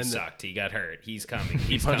came, he sucked, he got hurt, he's coming,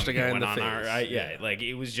 he's punched coming. a guy in Went the on face. like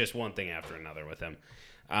it was just one thing after another with him.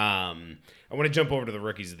 I want to jump over to the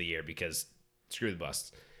rookies of the year because screw the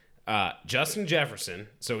busts. Justin Jefferson,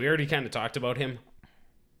 so we already kind of talked about him.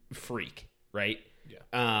 Freak, right?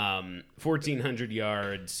 Yeah. 1,400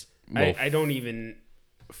 yards. Well, I don't even...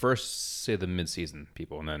 first say the midseason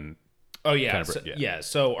people, and then Oh yeah, Kind of, so, yeah. yeah.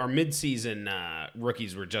 So our midseason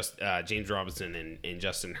rookies were just James Robinson and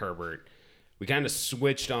Justin Herbert. We kind of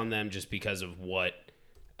switched on them just because of what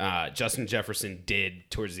Justin Jefferson did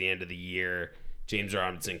towards the end of the year. James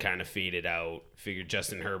Robinson kind of faded out. Figured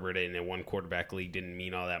Justin Herbert in a 1-quarterback league didn't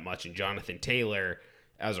mean all that much, and Jonathan Taylor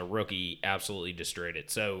as a rookie absolutely destroyed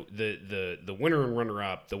it. So the winner and runner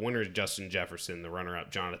up, the winner is Justin Jefferson, the runner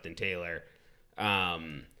up Jonathan Taylor. I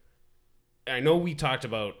know we talked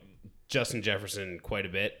about Justin Jefferson quite a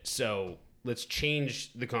bit, so let's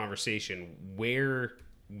change the conversation. Where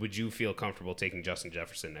would you feel comfortable taking Justin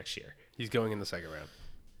Jefferson next year? He's going in the second round.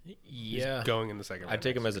 Yeah. He's going in the second round. I'd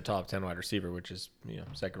take him as a top 10 wide receiver, which is,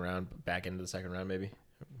 second round, back into the second round, maybe.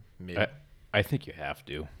 I think you have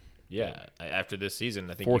to. Yeah. After this season,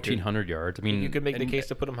 I think 1,400 yards. I mean, you could make the and- case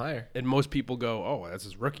to put him higher. And most people go, "Oh, that's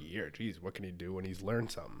his rookie year. Jeez, what can he do when he's learned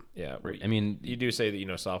something?" Yeah. I mean, You do say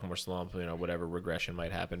that, sophomore slump, whatever regression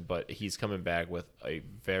might happen, but he's coming back with a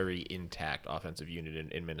very intact offensive unit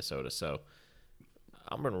in Minnesota. So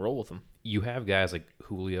I'm going to roll with him. you have guys like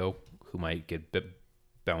Julio who might get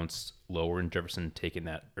bounced lower, and Jefferson taking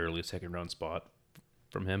that early second round spot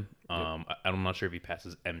from him. I'm not sure if he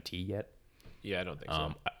passes MT yet. Yeah, I don't think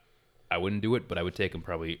so. I wouldn't do it, but I would take him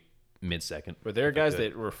probably mid-second. But there are guys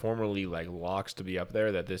that were formerly like locks to be up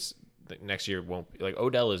there that next year won't be. Like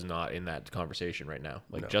Odell is not in that conversation right now.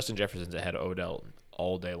 Like Justin Jefferson's ahead of Odell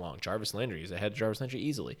all day long. Jarvis Landry is ahead of Jarvis Landry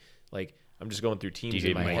easily. Like I'm just going through teams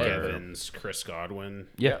in my Mike head. Evans, Chris Godwin.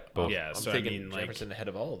 Yeah, both. Yeah, I'm so I taking mean, like, Jefferson ahead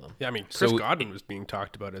of all of them. Yeah, I mean, Chris Godwin was being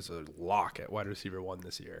talked about as a lock at wide receiver 1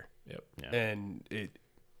 this year. Yep. Yeah. And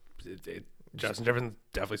Justin Jefferson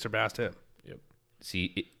definitely surpassed him. Yep.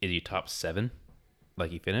 See, is he top 7 like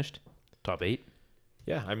he finished? Top 8?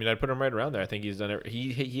 Yeah, I mean, I'd put him right around there. I think he's done it.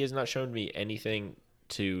 He has not shown me anything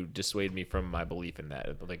to dissuade me from my belief in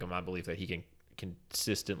that. Like my belief that he can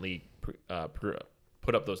consistently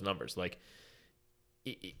put up those numbers. Like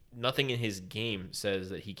nothing in his game says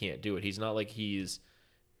that he can't do it. He's not like he's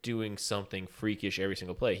doing something freakish every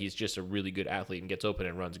single play. He's just a really good athlete and gets open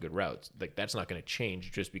and runs good routes. Like that's not going to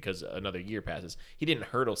change just because another year passes. He didn't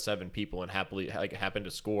hurdle 7 people and happened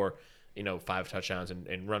to score, 5 touchdowns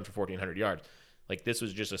and run for 1,400 yards. Like this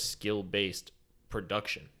was just a skill-based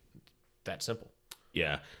production. That simple.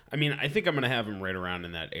 Yeah. I mean, I think I'm going to have him right around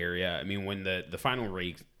in that area. I mean, when the final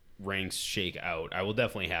ranks shake out, I will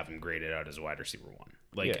definitely have him graded out as a wide receiver 1.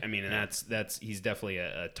 Like, Yeah. I mean, and that's he's definitely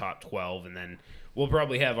a top 12. And then we'll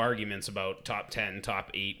probably have arguments about top 10,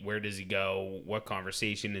 top 8. Where does he go? What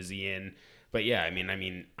conversation is he in? But yeah, I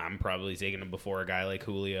mean, I'm probably taking him before a guy like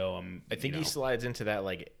Julio. I think he slides into that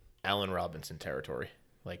like Allen Robinson territory.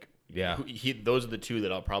 Like, yeah, those are the two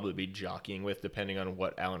that I'll probably be jockeying with, depending on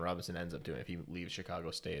what Allen Robinson ends up doing. If he leaves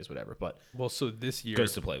Chicago, stays, whatever. But so this year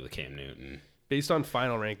goes to play with Cam Newton. Based on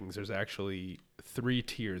final rankings, there's actually 3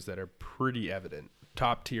 tiers that are pretty evident.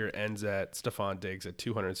 Top tier ends at Stephon Diggs at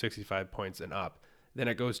 265 points and up. Then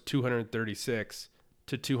it goes 236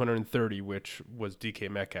 to 230, which was DK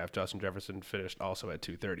Metcalf. Justin Jefferson finished also at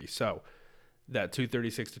 230. So that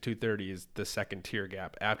 236 to 230 is the second tier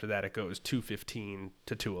gap. After that, it goes 215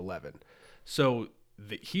 to 211. So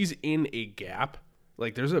he's in a gap.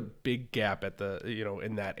 Like there's a big gap at the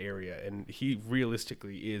in that area, and he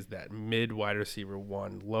realistically is that mid wide receiver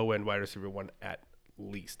 1, low end wide receiver 1 at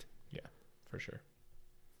least. yeah, for sure.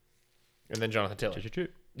 And then Jonathan Taylor.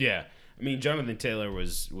 Yeah, I mean, Jonathan Taylor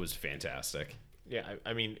was fantastic. Yeah,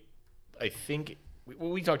 I mean, I think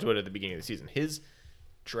we talked about it at the beginning of the season. His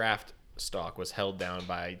draft stock was held down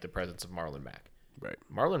by the presence of Marlon Mack. Right.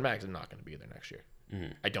 Marlon Mack is not going to be there next year.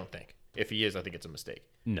 Mm-hmm. I don't think. If he is, I think it's a mistake.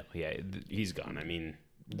 No, yeah. He's gone. I mean,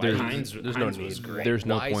 Hines no was need. great. There's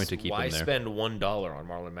no point to keep why him there. spend $1 on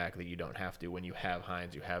Marlon Mack that you don't have to when you have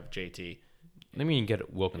Hines, you have JT? I mean, you can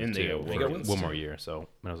get Wilkins And they too got for Wilkins, one too. more year, so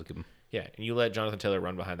might as well keep him. Yeah, and you let Jonathan Taylor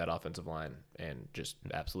run behind that offensive line and just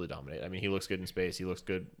absolutely dominate. I mean, he looks good in space. He looks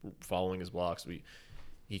good following his blocks.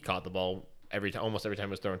 He caught the ball almost every time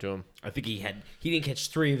it was thrown to him. I think he didn't catch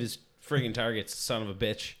 3 of his friggin' targets. Son of a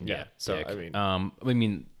bitch. Yeah. So dick. I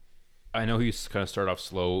mean, I know he's kind of started off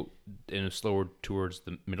slow and slower towards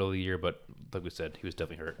the middle of the year, but like we said, he was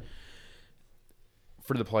definitely hurt.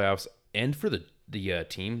 For the playoffs and for the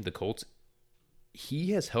team, the Colts,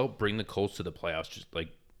 he has helped bring the Colts to the playoffs, just like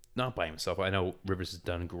not by himself. I know Rivers has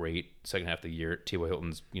done great second half of the year. T.Y.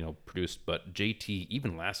 Hilton's produced, but JT,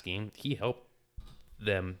 even last game, he helped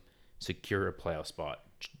them secure a playoff spot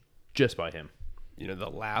just by him. The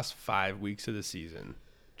last 5 weeks of the season,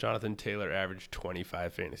 Jonathan Taylor averaged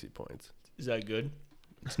 25 fantasy points. is that good?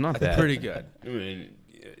 It's not bad. Pretty good. I mean,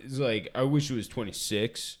 it's like I wish it was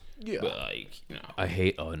 26. Yeah. But like, I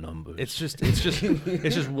hate our numbers. It's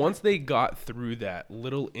just once they got through that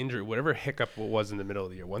little injury, whatever hiccup it was in the middle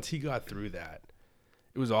of the year, once he got through that,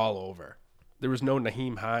 it was all over. There was no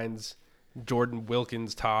Naheem Hines, Jordan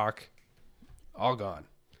Wilkins talk, all gone.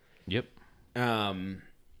 Yep.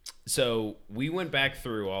 So we went back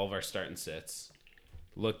through all of our start and sits,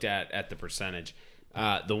 looked at the percentage.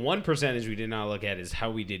 The one percentage we did not look at is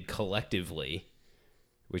how we did collectively,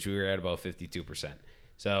 which we were at about 52%.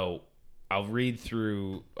 So I'll read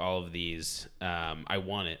through all of these. I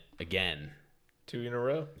won it again. 2 in a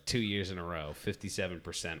row? 2 years in a row,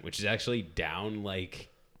 57%, which is actually down like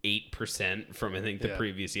 8% from I think the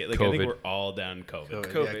previous year. Like I think COVID. we're all down COVID.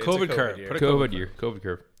 Yeah, COVID curve. year. Put a COVID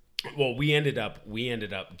curve. Well, we ended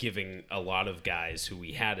up giving a lot of guys who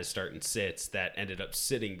we had as starting sits that ended up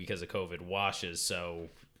sitting because of COVID washes. So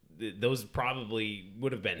those probably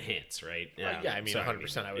would have been hits, right? Yeah, I mean,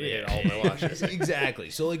 100% I would have yeah, hit all my watches.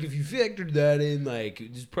 exactly. So like if you factored that in, like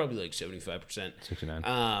it's probably like 75%.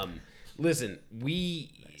 69. Listen,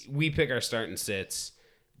 we pick our starting sits.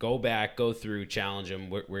 Go back, go through, challenge them.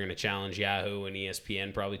 We're going to challenge Yahoo and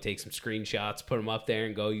ESPN. Probably take some screenshots, put them up there,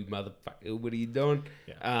 and go, you motherfucker, what are you doing?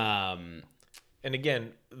 Yeah. And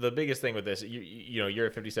again, the biggest thing with this, you're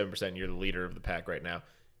at 57%. You're the leader of the pack right now.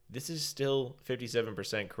 this is still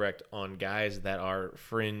 57% correct on guys that are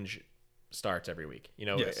fringe starts every week.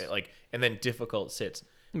 Yes. And then difficult sits.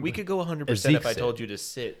 We could go 100% if I told you to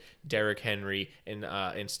sit Derrick Henry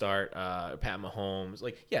and start Pat Mahomes.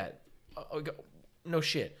 No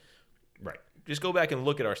shit. Right. Just go back and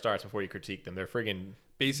look at our starts before you critique them. They're friggin'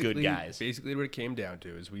 good guys. Basically, what it came down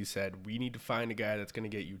to is we said we need to find a guy that's going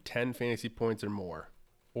to get you 10 fantasy points or more,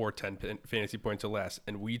 or 10 fantasy points or less.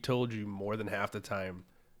 And we told you more than half the time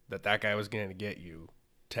that guy was going to get you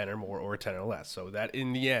 10 or more or 10 or less. So that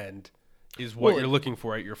in the end is what you're looking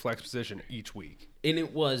for at your flex position each week. And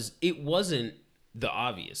it wasn't the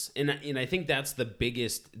obvious. And I think that's the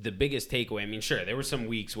biggest takeaway. I mean, sure, there were some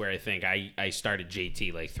weeks where I think I started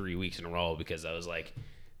JT like 3 weeks in a row because I was like,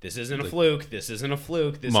 this isn't a fluke. This isn't a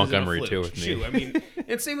fluke. This Montgomery isn't a fluke. too with me. I mean,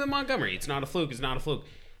 and same with Montgomery. It's not a fluke. It's not a fluke.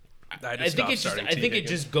 I think it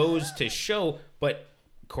just goes to show. But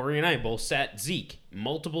Corey and I both sat Zeke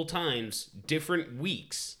multiple times, different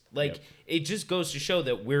weeks. It just goes to show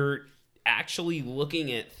that we're actually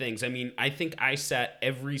looking at things. I mean, I think I sat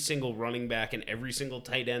every single running back and every single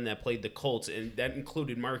tight end that played the Colts, and that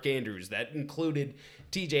included Mark Andrews, that included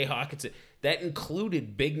TJ Hawkinson, that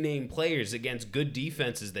included big name players against good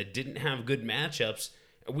defenses that didn't have good matchups.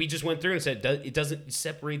 We just went through and said it doesn't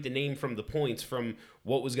separate the name from the points from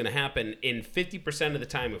what was going to happen. In 50% of the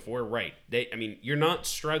time, if we're right, you're not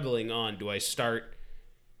struggling on, do I start?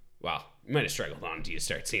 Well, you might have struggled on, do you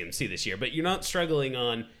start CMC this year? But you're not struggling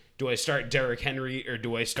on, do I start Derrick Henry or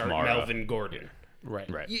do I start Melvin Gordon? Right.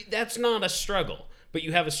 That's not a struggle. But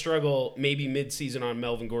you have a struggle maybe mid-season on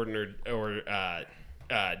Melvin Gordon or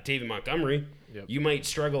David Montgomery. Yep. You might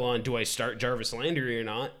struggle on, do I start Jarvis Landry or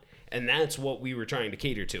not? And that's what we were trying to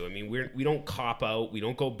cater to. I mean, we don't cop out. We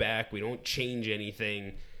don't go back. We don't change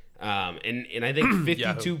anything. And I think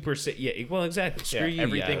 52%. Yeah, well, exactly. Screw you.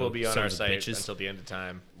 Everything will be on our site until the end of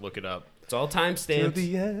time. Look it up. It's all time stamped. To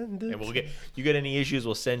the end. And you get any issues,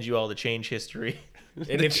 we'll send you all the change history.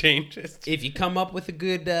 And if you come up with a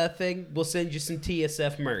good thing, we'll send you some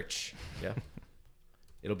TSF merch. Yeah.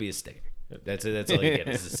 It'll be a sticker. That's all you get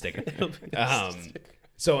is a sticker.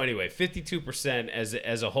 So anyway, 52%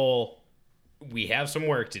 as a whole, we have some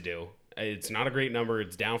work to do. It's not a great number.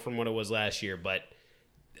 It's down from what it was last year. But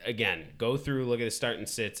again, go through, look at the start and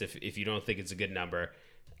sits if you don't think it's a good number.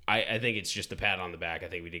 I think it's just a pat on the back. I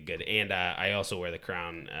think we did good. And I also wear the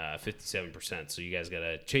crown 57%. So you guys got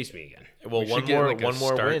to chase me again. Well, one more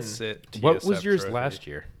win. What was yours last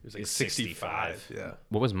year? It was like 65. Yeah.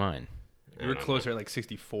 What was mine? We were closer at like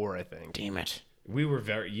 64, I think. Damn it.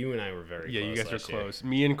 You and I were very close. Yeah, you guys were close.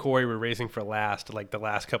 Me and Corey were racing for last, like the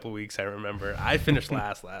last couple of weeks, I remember. I finished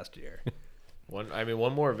last year.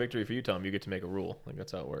 One more victory for you, Tom. You get to make a rule. Like,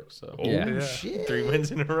 that's how it works. So, Shit. 3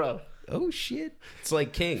 wins in a row. Oh, shit. It's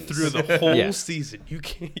like Kings. Through the whole season,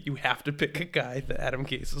 you have to pick a guy that Adam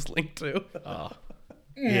Gase is linked to.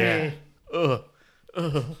 Yeah.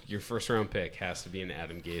 Your first round pick has to be an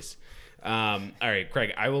Adam Gase. All right,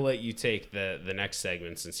 Craig, I will let you take the next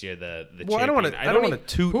segment since you're the champion. I don't want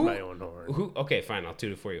to toot my own horn. Okay, fine, I'll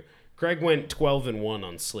toot it for you. Craig went 12-1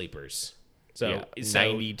 on sleepers. So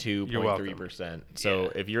 92.3%.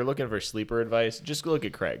 So if you're looking for sleeper advice, just look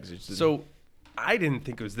at Craig's. So I didn't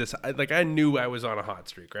think it was this. I knew I was on a hot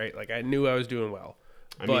streak, right? Like I knew I was doing well.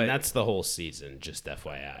 I mean, that's the whole season, just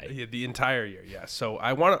FYI. Yeah, the entire year, yeah. So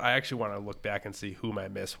I actually want to look back and see who my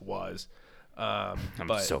miss was. I'm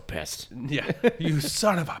so pissed. Yeah, you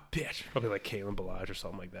son of a bitch. Probably like Kalen Ballage or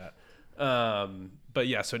something like that. But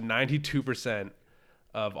yeah, so 92%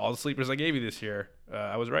 of all the sleepers I gave you this year,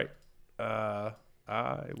 I was right. I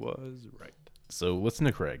was right. So listen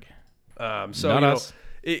to Craig. So not us.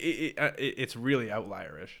 It's really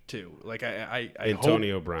outlierish too. Like I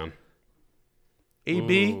Antonio Brown.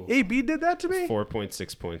 AB did that to me.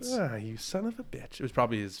 4.6 points. You son of a bitch! It was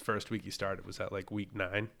probably his first week he started. Was that like week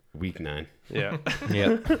 9? Week 9. Yeah.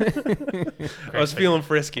 Yeah. I was feeling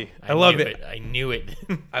frisky. I love it. I knew it.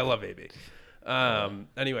 I love AB.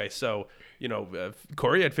 Anyway, so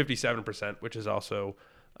Corey had 57%, which is also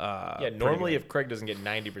normally if Craig doesn't get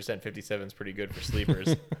 90%, 57 is pretty good for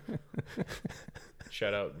sleepers.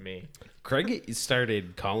 Shout out me. Craig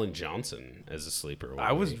started Colin Johnson as a sleeper.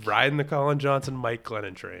 I was riding the Colin Johnson, Mike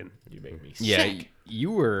Glennon train. You make me Yeah, sick.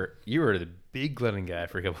 you were the big Glennon guy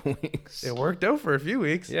for a couple of weeks. It worked out for a few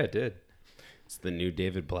weeks. Yeah, it did. It's the new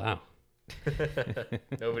David Blau.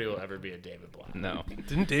 Nobody will ever be a David Blau. No.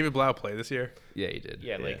 Didn't David Blau play this year? Yeah, he did.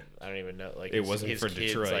 Yeah, I don't even know. Like It wasn't his for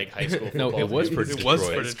kids, Detroit. like high school No, football it was team. for It Detroit. was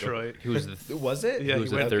for Detroit. He was the Was it? Yeah, he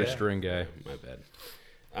was he the went third there. string guy. My bad.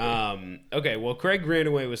 Okay, well, Craig ran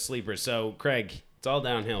away with sleepers. So, Craig, it's all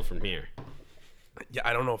downhill from here. Yeah,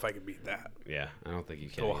 I don't know if I could beat that. Yeah, I don't think you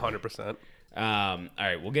can. To either. 100%. All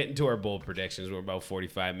right, we'll get into our bold predictions. We're about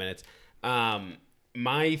 45 minutes.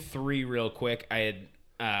 My 3 real quick. I had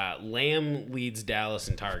Lamb leads Dallas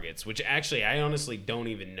in targets, which actually I honestly don't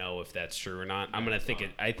even know if that's true or not. I think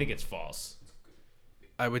it's false.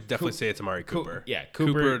 I would definitely say it's Amari Cooper. Yeah,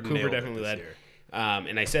 Cooper nailed it definitely this led. year.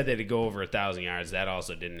 And I said that it'd go over 1,000 yards. That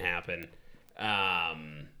also didn't happen.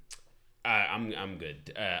 I'm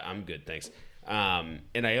good. I'm good, thanks.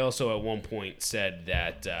 And I also at one point said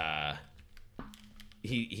that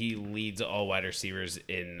he leads all wide receivers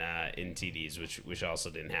in TDs, which also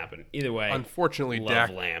didn't happen. Either way, Unfortunately, love Dak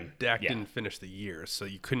Lamb. Dak Yeah. didn't finish the year, so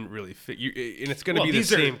you couldn't really fit. And it's going to Well, be the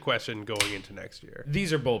these are- same question going into next year.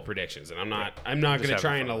 These are bold predictions, and I'm not Just going to having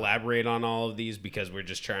try and fun. elaborate on all of these because we're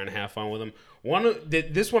just trying to have fun with them.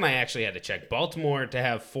 This one I actually had to check. Baltimore to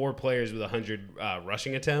have 4 players with 100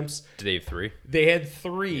 rushing attempts. Did they have 3? They had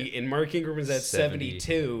 3, and Mark Ingram was at 70.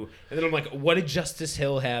 72. And then I'm like, what did Justice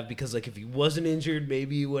Hill have? Because like if he wasn't injured,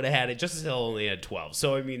 maybe he would have had it. Justice Hill only had 12.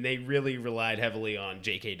 So I mean, they really relied heavily on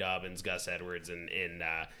J.K. Dobbins, Gus Edwards, and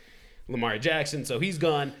Lamar Jackson. So he's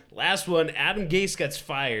gone. Last one, Adam Gase gets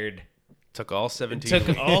fired. Took all 17.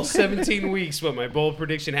 Took all 17 weeks, but my bold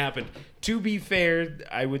prediction happened. To be fair,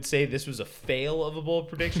 I would say this was a fail of a bold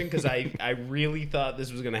prediction because I really thought this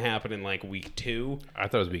was going to happen in like week 2. I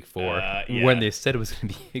thought it was week 4 yeah. when they said it was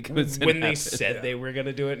going to be. When they said they were going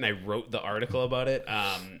to do it, and I wrote the article about it.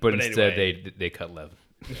 but instead anyway, they cut Lev.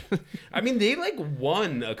 I mean, they like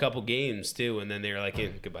won a couple games too, and then they were like,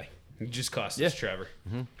 goodbye. You just cost us, Trevor.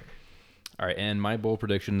 All right, and my bold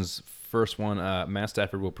predictions. First one, Matt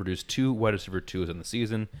Stafford will produce 2 wide receiver 2s in the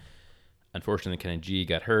season. Unfortunately, Kenny G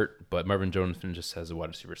got hurt, but Marvin Jones finishes as a wide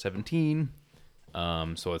receiver 17.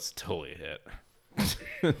 So it's totally a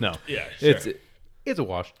hit. No. Yeah, sure. It's a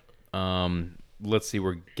wash. Let's see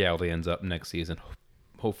where Galley ends up next season.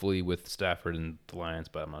 Hopefully with Stafford and the Lions,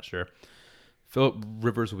 but I'm not sure. Phillip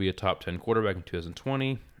Rivers will be a top 10 quarterback in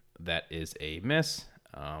 2020. That is a miss.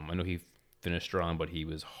 I know he finished strong, but he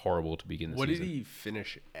was horrible to begin the What season. did he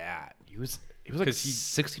finish at? He was like 'Cause he-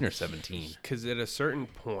 16 or 17. Because at a certain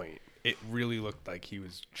point, it really looked like he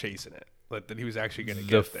was chasing it. Like that he was actually going to The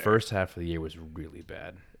get there. first half of the year was really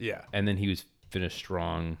bad. Yeah. And then he was finished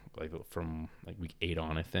strong like from like week 8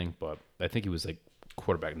 on, I think, but I think he was like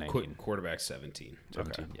quarterback 19. Quarterback 17.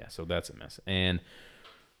 17. Yeah, so that's a mess. And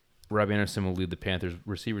Robbie Anderson will lead the Panthers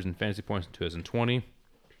receivers in fantasy points in 2020.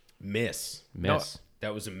 Miss. Miss.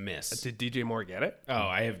 That was a miss. Did DJ Moore get it? Oh,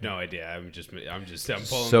 I have no idea. I'm pulling So-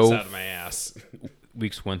 this out of my ass.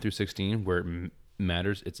 Weeks 1 through 16, where it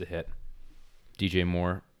matters, it's a hit. DJ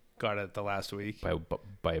Moore Got it the last week.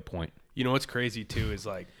 by a point. You know what's crazy too is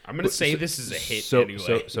like I'm gonna say this is a hit So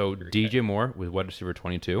anyway. so DJ Moore was wide receiver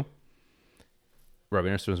 22. Robbie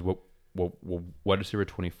Anderson was wide receiver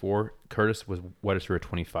 24. Curtis was wide receiver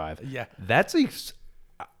 25. Yeah. That's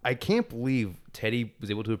I can't believe Teddy was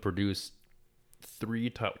able to produce 3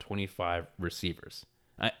 top 25 receivers.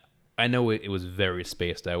 I know it was very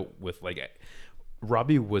spaced out with like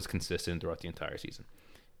Robbie was consistent throughout the entire season.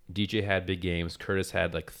 DJ had big games. Curtis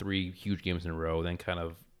had like 3 huge games in a row, then kind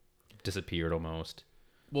of disappeared almost.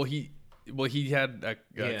 well he had a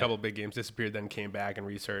Yeah. couple big games, disappeared, then came back and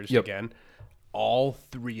resurged Yep. again. All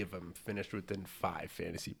 3 of them finished within 5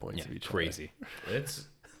 fantasy points Yeah, of each crazy. It's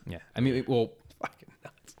Yeah, I mean, well, other. Fucking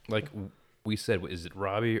nuts. like we said, is it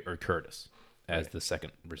Robbie or Curtis as the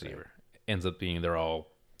second receiver? Ends up being they're all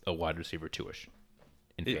a wide receiver 2-ish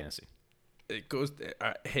in fantasy. It goes.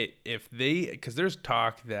 Hey, if because there's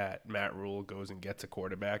talk that Matt Rule goes and gets a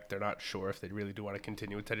quarterback, they're not sure if they really do want to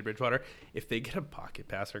continue with Teddy Bridgewater. If they get a pocket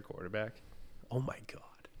passer quarterback, oh my god.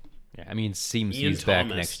 Yeah, I mean, Ian CMC's back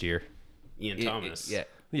Thomas. next year. Ian Thomas. Yeah,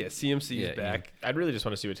 Yeah, CMC Yeah, is back I'd really just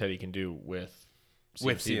want to see what Teddy can do with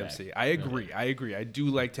CMC. back. I agree. I do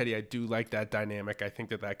like Teddy. I do like that dynamic. I think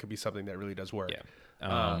that could be something that really does work. yeah.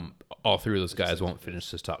 All 3 of those guys won't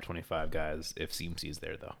finish as top 25 guys if CMC is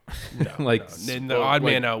there, though. like, And the odd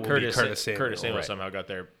man out will Curtis be Curtis Samuel. Curtis Samuel Right. somehow got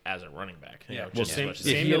there as a running back. Yeah, just well, as Sam, much as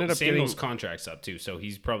Sam- Samuel, ended up Samuel's getting- contract's up too, so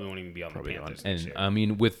he's probably won't even be on the Panthers next and year. I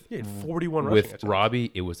mean, with He had 41 rushing with attempts. Robbie,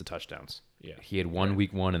 it was the touchdowns. Yeah. He had one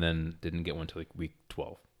week 1 and then didn't get one until like week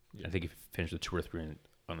 12. I think he finished with 2 or 3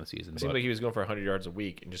 on the season. It seemed But like he was going for 100 yards a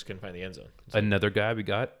week and just couldn't find the end zone. another guy we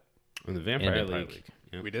got, In the in Vampire Vampire League. League.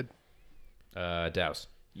 Yeah. We did. Douse.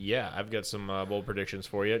 Yeah, I've got some bold predictions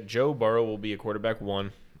for you. Joe Burrow will be a quarterback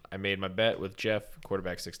 1. I made my bet with Jeff,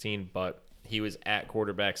 quarterback 16, but he was at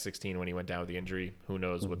quarterback 16 when he went down with the injury. Who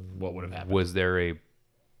knows what would have happened? Was there a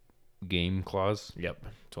game clause. Yep,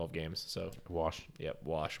 12 games. So Wash. yep,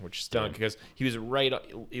 wash, which stunk because he was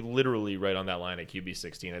literally right on that line at QB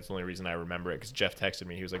 16. That's the only reason I remember it because Jeff texted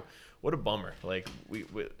me. He was like, "What a bummer! Like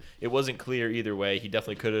it wasn't clear either way. He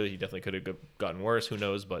definitely could have gotten worse. Who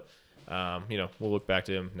knows? But we'll look back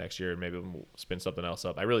to him next year and maybe we'll spin something else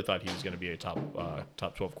up. I really thought he was going to be a top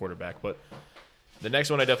 12 quarterback, but the next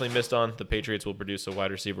one I definitely missed on. The Patriots will produce a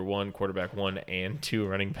wide receiver 1, quarterback 1, and 2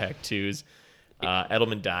 running back 2s.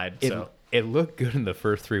 Edelman died, so It looked good in the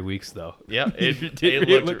first 3 weeks, though. yeah,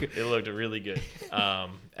 it looked really good.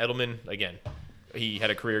 Edelman, again, he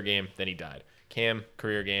had a career game, then he died. Cam,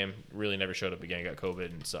 career game, really never showed up again, got COVID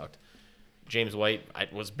and sucked. James White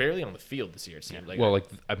was barely on the field this year, it seemed like. Well,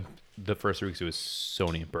 the first 3 weeks, it was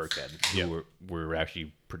Sony and Burkhead who were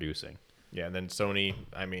actually producing. Yeah, and then Sony,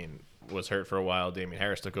 was hurt for a while. Damian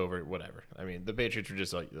Harris took over, whatever. The Patriots were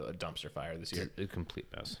just like a dumpster fire this year. A complete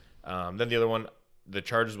mess. Then the other one, the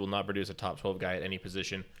Chargers will not produce a top 12 guy at any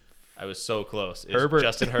position. I was so close. It's Herbert.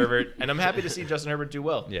 Justin Herbert. And I'm happy to see Justin Herbert do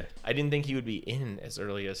well. Yeah. I didn't think he would be in as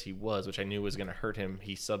early as he was, which I knew was going to hurt him.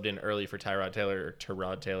 He subbed in early for Tyrod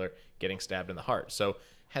Taylor getting stabbed in the heart. So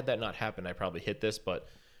had that not happened, I probably hit this. But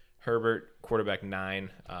Herbert, quarterback 9.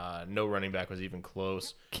 No running back was even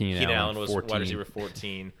close. Keenan Allen was 14. wide receiver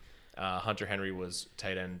 14. Hunter Henry was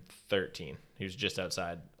tight end 13. He was just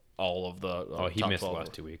outside all of the He top missed the 12.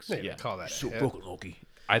 last 2 weeks. Yeah. Call that a hit. Loki.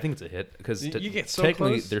 I think it's a hit because You get so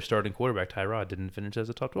technically close. their starting quarterback, Tyrod, didn't finish as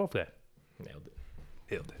a top 12 guy. Nailed it.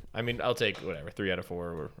 Nailed it. I'll take whatever, 3 out of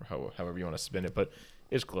 4 or however you want to spin it, but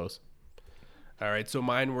it's close. All right, so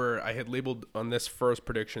mine were, I had labeled on this first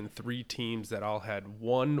prediction 3 teams that all had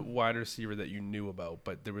one wide receiver that you knew about,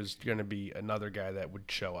 but there was going to be another guy that would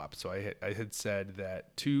show up. So I had said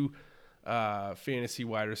that 2 fantasy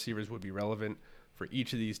wide receivers would be relevant for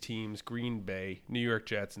each of these teams: Green Bay, New York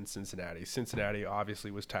Jets, and Cincinnati. Cincinnati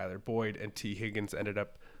obviously was Tyler Boyd, and T. Higgins ended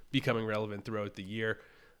up becoming relevant throughout the year.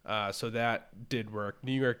 So that did work.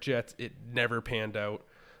 New York Jets, it never panned out.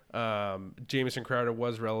 Jamison Crowder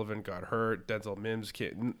was relevant, got hurt. Denzel Mims,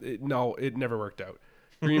 it never worked out.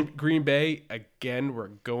 Green Bay, again, we're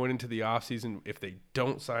going into the offseason. If they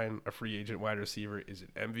don't sign a free agent wide receiver, is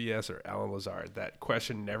it MVS or Alan Lazard? That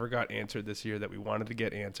question never got answered this year that we wanted to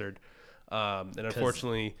get answered. And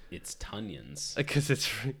unfortunately, it's Tunions. Because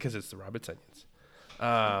it's the Robert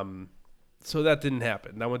Tunions. So that didn't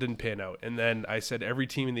happen. That one didn't pan out. And then I said every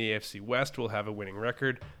team in the AFC West will have a winning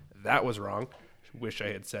record. That was wrong. Wish I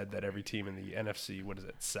had said that every team in the NFC,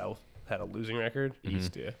 South, had a losing record.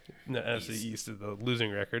 East, yeah. No, NFC East is the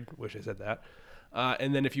losing record. Wish I said that.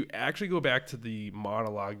 And then if you actually go back to the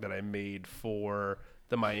monologue that I made for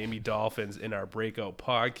the Miami Dolphins in our breakout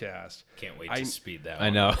podcast. Can't wait to speed that I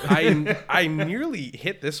one. know. I nearly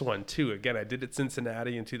hit this one too. Again, I did it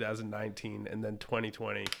Cincinnati in 2019 and then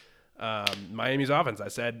 2020. Miami's offense, I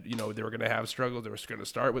said, they were going to have struggles. They were going to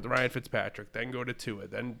start with Ryan Fitzpatrick, then go to Tua,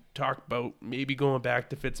 then talk about maybe going back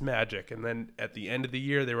to Fitzmagic. And then at the end of the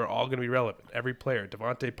year, they were all going to be relevant. Every player,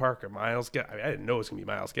 Devontae Parker, Myles Gaskin. I didn't know it was going to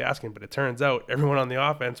be Myles Gaskin, but it turns out everyone on the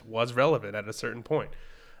offense was relevant at a certain point.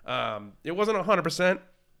 It wasn't 100%,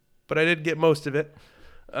 but I did get most of it.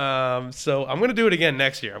 So I'm going to do it again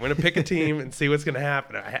next year. I'm going to pick a team and see what's going to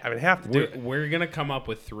happen. I have to do it. We're going to come up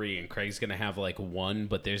with 3, and Craig's going to have like 1,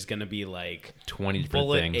 but there's going to be like 20 different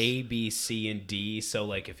bullet things. A, B, C, and D. So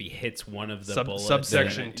like if he hits one of the bullets,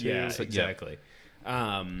 subsection then- 2. Yeah, exactly.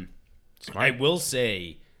 I will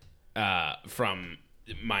say, from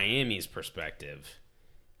Miami's perspective,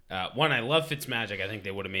 one, I love Fitzmagic. I think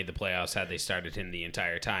they would have made the playoffs had they started him the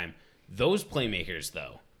entire time. Those playmakers,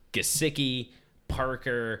 though, Gesicki,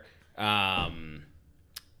 Parker, they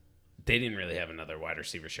didn't really have another wide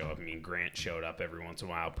receiver show up. I mean, Grant showed up every once in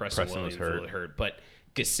a while. Preston was Williams was hurt. But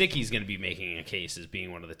Gesicki's going to be making a case as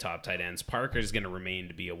being one of the top tight ends. Parker's going to remain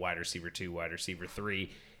to be a wide receiver 2, wide receiver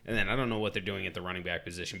 3. And then I don't know what they're doing at the running back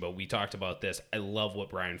position, but we talked about this. I love what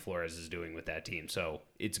Brian Flores is doing with that team. So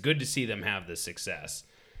it's good to see them have the success.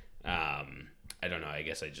 I don't know. I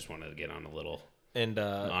guess I just wanted to get on a little...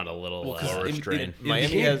 Flores train.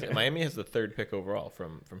 Miami has the 3rd pick overall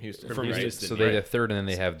from Houston. From right? Houston. So they have 3rd, and then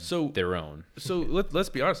they have So- their own. So let's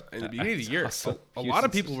be honest. In the beginning of the year, awesome. a lot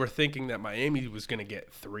of people were thinking that Miami was going to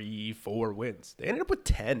get 3-4 wins. They ended up with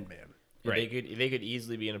 10, man. Right. They could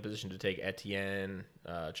easily be in a position to take Etienne,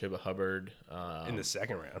 Chuba Hubbard, In the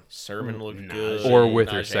second round. Sermon looked Najee. good, Or with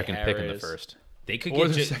their Najee second pick in the Harris. first. They could Or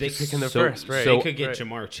get the second pick in the so- first, right? They could get Right.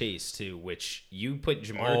 Jamar Chase too, which you put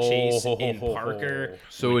Jamar Chase in Parker.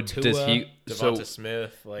 So with does Tua. he? Devonta So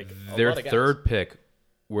Smith, like a their lot of guys. 3rd pick,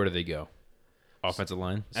 where do they go? Offensive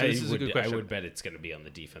line. So this is a good question. I would bet it's going to be on the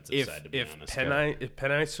defensive side. To be honest, If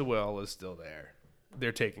Penei Sewell is still there,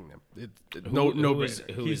 they're taking them. Who is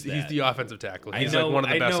He's that? the offensive tackle. He's I know, like one of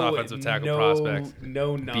the I best know offensive tackle no, prospects.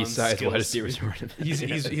 No Besides wide non-skills. receivers.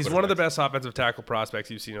 He's one of the best offensive tackle prospects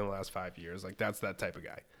you've seen in the last 5 years. Like that's that type of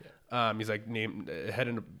guy. He's like named head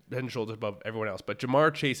and shoulders above everyone else. But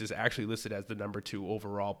Jamar Chase is actually listed as the number 2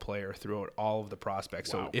 overall player throughout all of the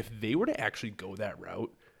prospects. Wow. So if they were to actually go that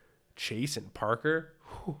route, Chase and Parker,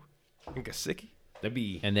 and Gesicki, That'd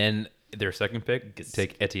be And then their second pick,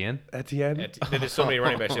 take Etienne. Etienne. There's so many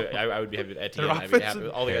running backs. I would be happy with Etienne. Their I'd be happy offensive-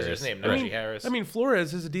 with all the guys Harris. just named. I Najee mean- Harris. I mean,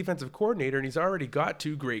 Flores is a defensive coordinator, and he's already got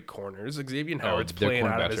 2 great corners. Xavier Howard's their playing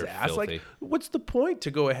out of cornerbacks his are ass. Like, filthy. what's the point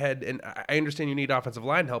to go ahead? And I understand you need offensive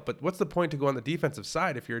line help, but what's the point to go on the defensive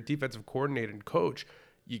side if you're a defensive coordinator and coach?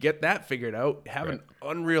 You get that figured out, have an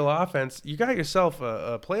unreal offense. You got yourself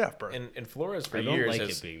a playoff berth. and Flores for I don't years like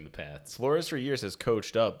has it being the Pats. Flores for years has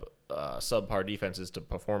coached up subpar defenses to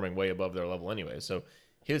performing way above their level anyway. So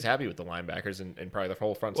he was happy with the linebackers and probably the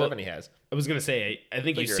whole front seven he has. I was gonna say, I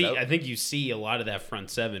think Figure it out. I think you see a lot of that front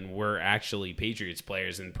seven were actually Patriots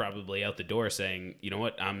players and probably out the door saying, you know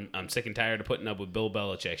what, I'm sick and tired of putting up with Bill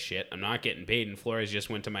Belichick shit. I'm not getting paid. And Flores just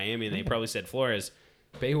went to Miami and they probably said, Flores,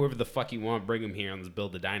 pay whoever the fuck you want, bring him here and let's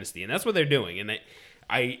build the dynasty. And that's what they're doing. And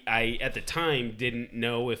I at the time didn't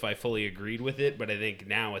know if I fully agreed with it, but I think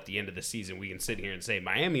now at the end of the season we can sit here and say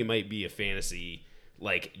Miami might be a fantasy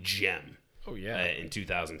like gem. Oh yeah. In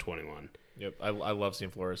 2021. Yep, I love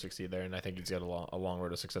seeing Flores succeed there, and I think he's got a long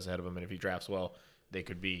road of success ahead of him. And if he drafts well, they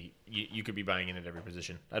could be you could be buying in at every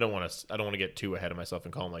position. I don't want to get too ahead of myself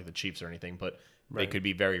and call them like the Chiefs or anything, but they could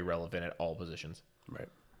be very relevant at all positions. Right.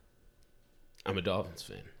 I'm a Dolphins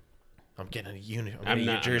fan. I'm getting a unit. I'm I'm getting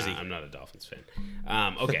not a jersey. I'm not a Dolphins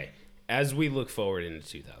fan. Okay, as we look forward into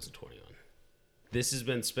 2021, this has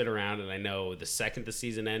been spit around, and I know the second the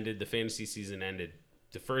season ended, the fantasy season ended,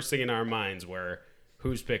 the first thing in our minds were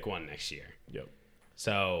who's pick 1 next year. Yep.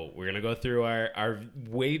 So we're gonna go through our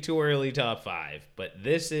way too early top 5, but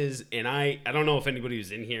this is, and I don't know if anybody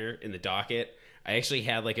was in here in the docket. I actually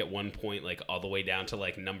had like at one point like all the way down to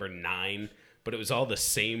like number 9. But it was all the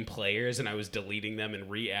same players, and I was deleting them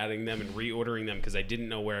and re-adding them and reordering them because I didn't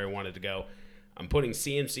know where I wanted to go. I'm putting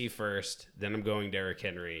CMC first, then I'm going Derrick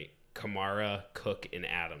Henry, Kamara, Cook, and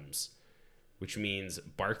Adams, which means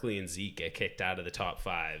Barkley and Zeke get kicked out of the top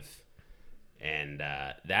 5, and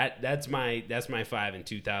that's my 5 in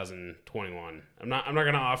 2021. I'm not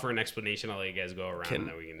gonna offer an explanation. I'll let you guys go around, and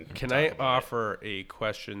then we can. Can I offer a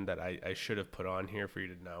question that I should have put on here for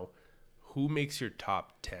you to know? Who makes your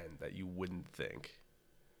top 10 that you wouldn't think?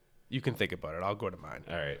 You can think about it. I'll go to mine.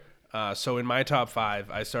 All right. So in my top 5,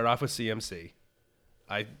 I start off with CMC.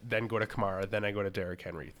 I then go to Kamara. Then I go to Derrick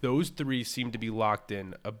Henry. Those 3 seem to be locked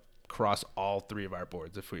in across all 3 of our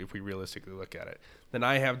boards if we realistically look at it. Then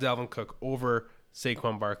I have Dalvin Cook over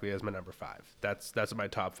Saquon Barkley as my number 5. That's what my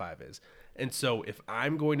top 5 is. And so if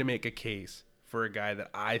I'm going to make a case for a guy that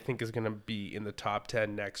I think is going to be in the top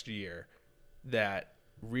 10 next year, that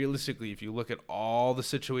realistically, if you look at all the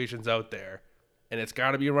situations out there, and it's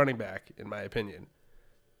got to be a running back, in my opinion,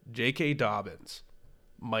 J.K. Dobbins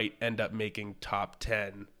might end up making top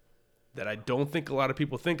 10 that I don't think a lot of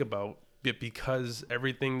people think about, but because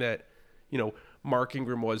everything that, Mark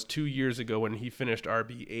Ingram was 2 years ago when he finished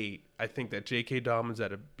RB8, I think that J.K. Dobbins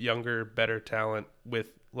at a younger, better talent with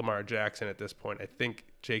Lamar Jackson at this point, I think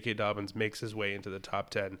J.K. Dobbins makes his way into the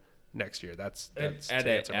top 10 next year. That's to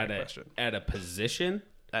answer my question. At a position,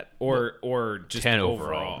 Or or just 10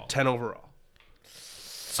 overall. 10 overall.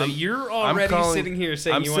 So you're already sitting here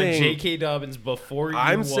saying I'm you saying- want J.K. Dobbins before you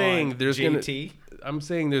I'm want saying there's JT?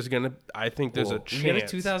 I think there's a We get a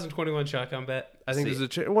chance. 2021 shotgun bet. I think there's a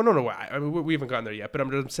chance. Well, no. I mean, we haven't gotten there yet. But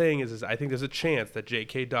what I'm saying is I think there's a chance that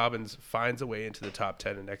J.K. Dobbins finds a way into the top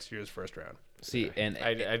 10 in next year's first round. See, and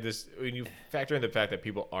I just when you factor in the fact that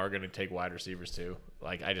people are going to take wide receivers too,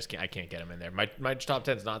 like I can't get them in there. My top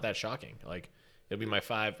 10 is not that shocking. Like it'll be my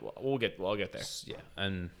 5. I'll get there. yeah,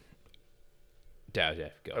 and Jeff,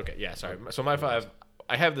 go. Okay, yeah, sorry. So my 5,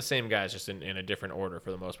 I have the same guys just in a different order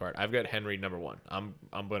for the most part. I've got Henry number 1. I'm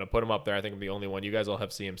going to put him up there. I think I'm the only one. You guys all have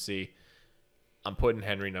CMC. I'm putting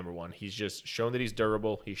Henry number 1. He's just shown that he's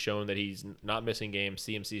durable. He's shown that he's not missing games.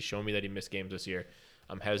 CMC's shown me that he missed games this year.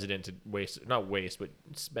 I'm hesitant to but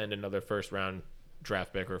spend another first round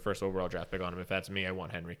draft pick or first overall draft pick on him. If that's me, I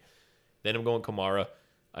want Henry. Then I'm going Kamara,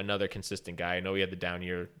 another consistent guy. I know he had the down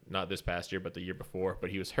year, not this past year, but the year before. But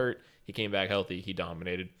he was hurt. He came back healthy. He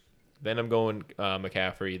dominated. Then I'm going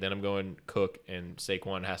McCaffrey. Then I'm going Cook, and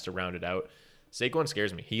Saquon has to round it out. Saquon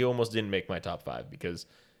scares me. He almost didn't make my top 5 because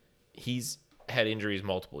he's had injuries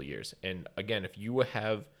multiple years. And again, if you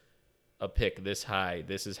have a pick this high,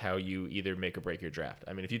 this is how you either make or break your draft.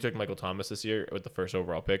 I mean, if you took Michael Thomas this year with the first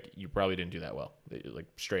overall pick, you probably didn't do that well. Like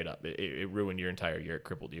straight up, it ruined your entire year. It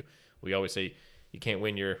crippled you. We always say you can't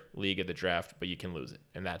win your league at the draft, but you can lose it,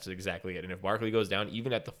 and that's exactly it. And if Barkley goes down,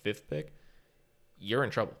 even at the 5th pick, you're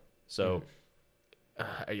in trouble. So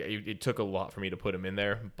it took a lot for me to put him in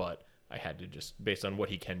there, but I had to just based on what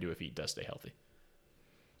he can do if he does stay healthy.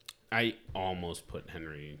 I almost put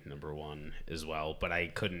Henry number 1 as well, but I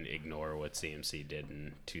couldn't ignore what CMC did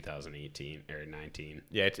in 2018 or 19.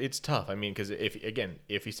 Yeah, it's tough. I mean, because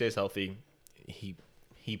if he stays healthy, he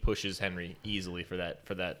pushes Henry easily for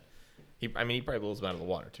that. He probably blows him out of the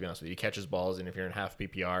water. To be honest with you, he catches balls, and if you're in half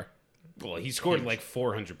PPR, well, he scored like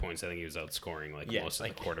 400 points. I think he was outscoring most of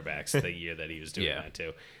the quarterbacks the year that he was doing that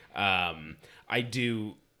too. I'll let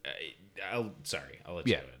you go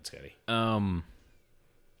ahead, Scotty.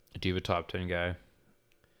 Do you have a top 10 guy?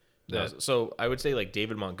 No, so I would say like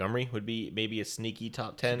David Montgomery would be maybe a sneaky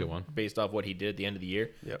top 10 good one. based off what he did at the end of the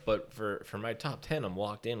year. Yep. But for my top 10, I'm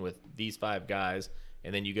locked in with these 5 guys,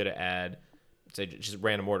 and then you got to add, say just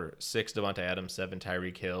random order: 6 Devontae Adams, 7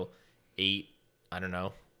 Tyreek Hill, 8 I don't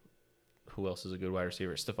know who else is a good wide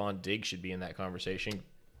receiver. Stephon Diggs should be in that conversation.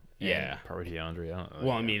 Yeah. Probably DeAndre. I don't know.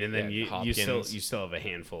 Well, I mean, and then you Hopkins. still have a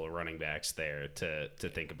handful of running backs there to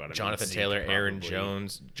think about. I mean, Jonathan Zeke Taylor, Aaron probably.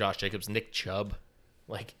 Jones, Josh Jacobs, Nick Chubb.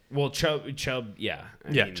 Like, Well, Chubb, yeah.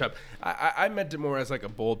 I mean, Chubb. I meant it more as like a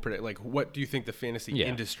bold predict. Like, what do you think the fantasy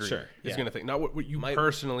industry sure, is yeah. going to think? Not what you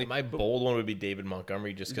personally. my bold one would be David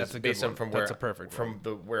Montgomery, just because That's a good based on one. from That's where a perfect from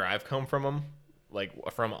where I've come from him, like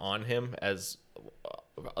from on him as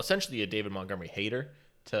essentially a David Montgomery hater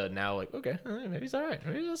to now like, okay, maybe he's all right,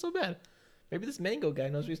 maybe he's not so bad. Maybe this Mango guy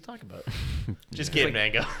knows what he's talking about. Just kidding,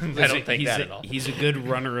 Mango. I don't think that at all. He's a good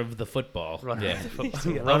runner of the football. Yeah.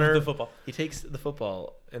 Runner of the football. He takes the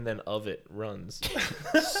football and then of it runs.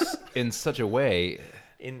 In such a way,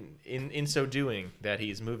 In so doing, that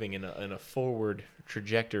he's moving in a forward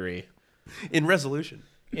trajectory in resolution.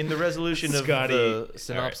 in the resolution of Scotty, the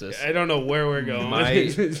synopsis. I don't know where we're going.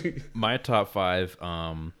 my top 5,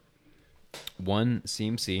 1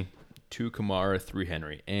 CMC, 2 Kamara, 3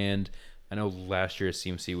 Henry. And I know last year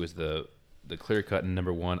CMC was the clear cut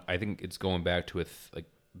number 1. I think it's going back to like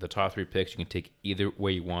the top 3 picks. You can take either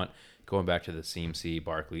way you want. Going back to the CMC,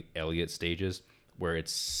 Barkley, Elliott stages, where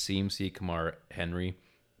it's CMC, Kamara, Henry.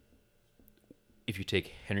 If you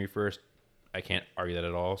take Henry first, I can't argue that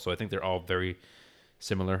at all. So I think they're all very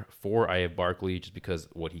similar. 4, I have Barkley just because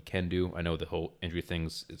what he can do. I know the whole injury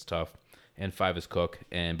thing's it's tough. And 5 is Cook.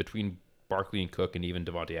 And between Barkley and Cook and even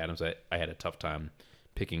Devontae Adams, I had a tough time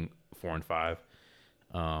picking 4 and 5.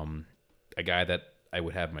 A guy that I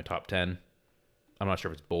would have in my top 10, I'm not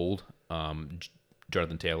sure if it's bold,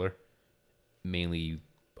 Jonathan Taylor. Mainly,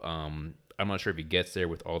 I'm not sure if he gets there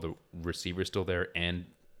with all the receivers still there, and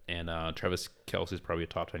Travis Kelce's probably a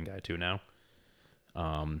top 10 guy too now.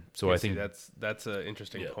 So I think that's an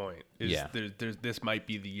interesting point. This might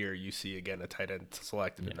be the year you see again a tight end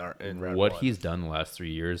selected in round what 1. he's done the last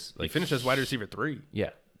 3 years. He finished as wide receiver 3.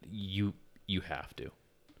 Yeah, you have to.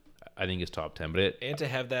 I think it's top 10, but And to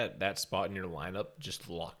have that spot in your lineup just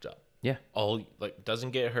locked up. Yeah. All like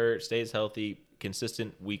doesn't get hurt, stays healthy,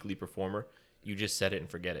 consistent weekly performer. You just set it and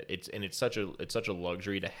forget it. It's such a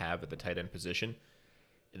luxury to have at the tight end position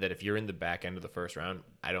that if you're in the back end of the first round,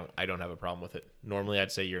 I don't have a problem with it. Normally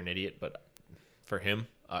I'd say you're an idiot, but for him,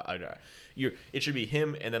 it should be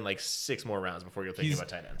him and then like 6 more rounds before you're thinking about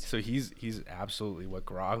tight ends. So he's absolutely what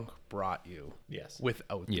Gronk brought you. Yes.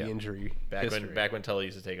 Without the injury Back history. when Tully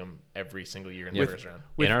used to take him every single year in the first round.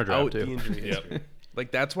 in our draft Without the too. injury history.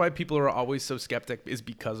 Like that's why people are always so skeptic is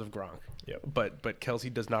because of Gronk. Yep. But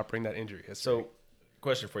Kelsey does not bring that injury history. So,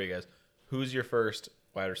 question for you guys: who's your first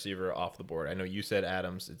wide receiver off the board? I know you said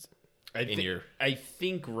Adams. I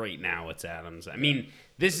think right now it's Adams. I mean,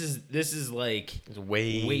 this is like It's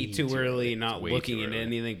way too early, not way looking too into early.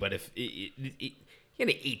 anything. But if he had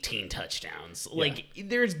 18 touchdowns, like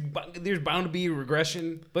there's bound to be a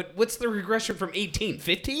regression. But what's the regression from 18?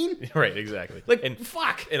 15? right, exactly. Like and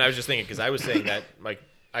fuck. and I was just thinking because I was saying that like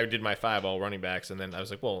I did my 5 all running backs, and then I was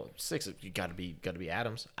like, well, 6 you got to be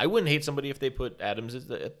Adams. I wouldn't hate somebody if they put Adams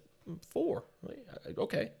at 4. Like,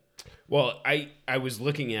 okay. Well, I was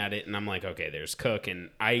looking at it and I'm like, okay, there's Cook, and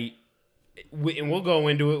we'll go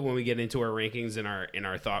into it when we get into our rankings and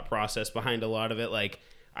our thought process behind a lot of it. Like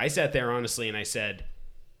I sat there honestly and I said,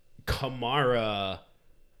 Kamara,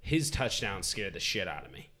 his touchdown scared the shit out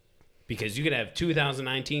of me because you could have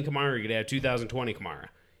 2019 Kamara, you could have 2020 Kamara.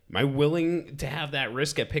 Am I willing to have that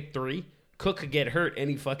risk at pick 3? Cook could get hurt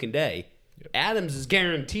any fucking day. Adams is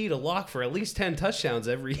guaranteed a lock for at least 10 touchdowns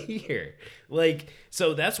every year. Like,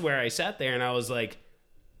 so that's where I sat there and I was like,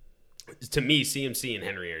 to me, CMC and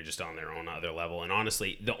Henry are just on their own other level. And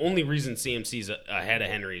honestly, the only reason CMC's ahead of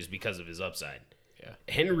Henry is because of his upside. Yeah.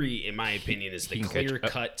 Henry, in my opinion, is the he can catch-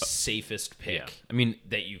 clear-cut safest pick Yeah. I mean,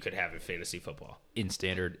 that you could have in fantasy football. in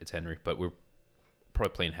standard, it's Henry, but we're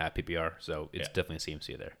probably playing half PPR, so it's Yeah. definitely a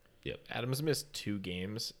CMC there. Yep. Adams missed 2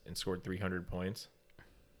 games and scored 300 points.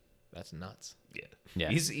 That's nuts. Yeah. Yeah.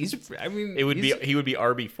 He's I mean, He would he's- be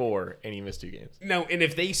RB4 and he missed 2 games. No, and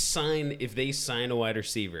if they sign a wide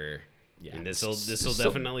receiver, and this will So-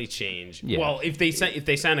 definitely change. Yeah. Well, if they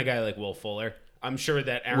sign a guy like Will Fuller, I'm sure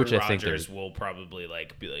that Aaron Which I think Rodgers they're- will probably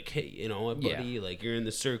be like, hey, you know what, buddy, Yeah. like you're in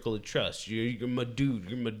the circle of trust. You're my dude.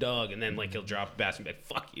 You're my dog. And then he'll drop a basket and be like,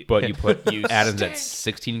 fuck you. But you put You Adams at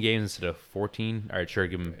stink. 16 games instead of 14. All right, sure,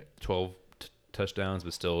 give him 12 touchdowns,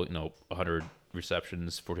 but still, 100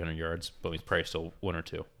 receptions, 1,400 yards, but he's probably still 1 or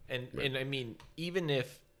 2. And I mean, even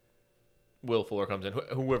if Will Fuller comes in,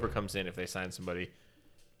 whoever comes in, if they sign somebody,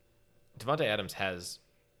 Devontae Adams has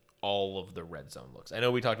all of the red zone looks. I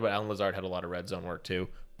know we talked about Alan Lazard had a lot of red zone work too,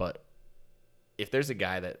 but if there's a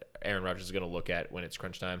guy that Aaron Rodgers is going to look at when it's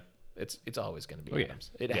crunch time, it's always going to be yeah.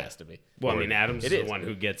 Adams. It has to be. Well, I mean, Adams is It the is. one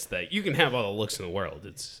who gets the. You can have all the looks in the world.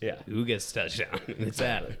 It's Yeah. who gets the touchdown. It's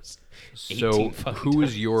Adams. So, 18 fucking who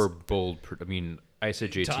is your bold? I mean, I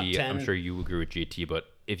said Top JT. 10. I'm sure you agree with JT, but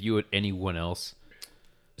if you had anyone else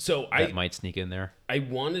So that might sneak in there, I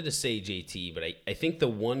wanted to say JT, but I think the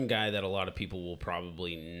one guy that a lot of people will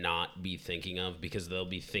probably not be thinking of because they'll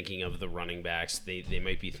be thinking of the running backs. They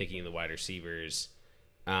might be thinking of the wide receivers.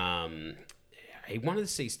 I wanted to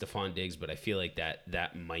say Stephon Diggs, but I feel like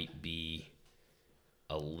that might be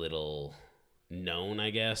a little known, I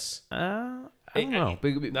guess. I don't know. I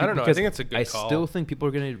don't know. I Because think it's a good I call. still think people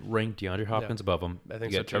are going to rank DeAndre Hopkins above him. I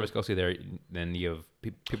think you so, got Travis too. Kelsey there. Then you have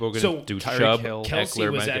people are going to So, do Tyreek Chubb. Hill. Kelsey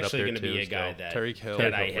Eckler was might get up actually there going to be too, a guy still. that, Tyreek Hill.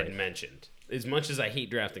 that Tyreek I Hill, had right. mentioned. As much as I hate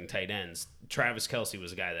drafting tight ends, Travis Kelsey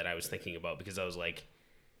was a guy that I was thinking about because I was like,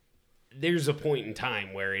 there's a point in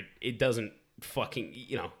time where it doesn't fucking,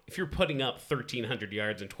 if you're putting up 1,300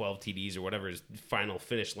 yards and 12 TDs or whatever his final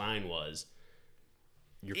finish line was,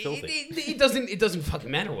 You're filthy. it doesn't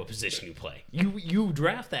fucking matter what position you play. You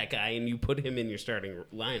draft that guy and you put him in your starting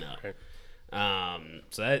lineup.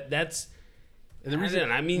 So that's And the reason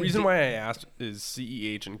reason why I asked is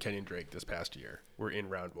CEH and Kenyon Drake this past year were in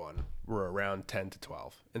round 1. Were around 10 to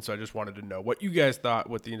 12. And so I just wanted to know what you guys thought,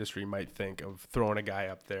 what the industry might think of throwing a guy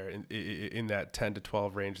up there in that 10 to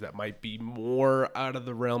 12 range that might be more out of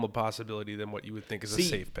the realm of possibility than what you would think is a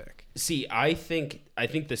safe pick. See, I think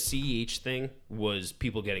the CEH thing was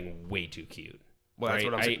people getting way too cute. Well, that's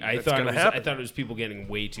right? what I'm saying. I That's thought gonna it was, happen. I thought it was people getting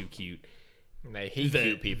way too cute. And I hate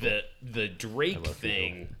cute people. The Drake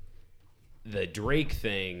thing,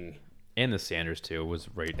 And the Sanders too was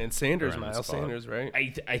right. And Sanders, around the Miles spot. Sanders,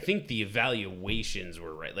 right? I think the evaluations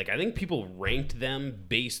were right. Like I think people ranked them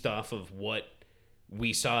based off of what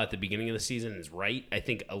we saw at the beginning of the season is right. I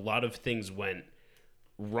think a lot of things went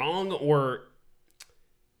wrong, or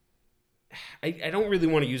I don't really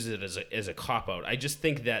want to use it as a cop out. I just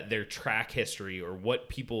think that their track history or what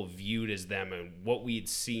people viewed as them and what we had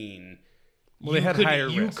seen, Well, they had higher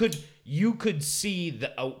risk. You could see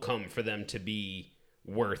the outcome for them to be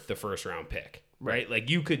worth the first round pick, right? Like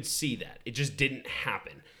you could see that. It just didn't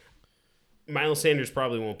happen. Miles Sanders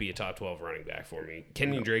probably won't be a top 12 running back for me.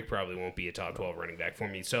 Kenyon Drake probably won't be a top 12 running back for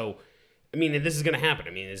me. So, I mean, this is going to happen.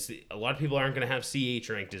 I mean, a lot of people aren't going to have CH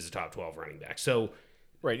ranked as a top 12 running back. So,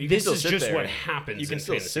 Right. You this can still is sit just there what and- happens You can in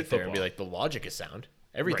still fantasy sit there and be football. like, the logic is sound.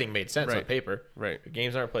 Everything Right. made sense on Right. paper. Right. The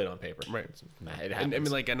games aren't played on paper. Right. It happens. And I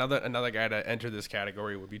mean, like another guy to enter this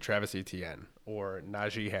category would be Travis Etienne or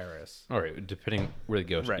Najee Harris. All right, depending where it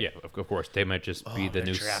goes. Right. Yeah, of course, they might just be the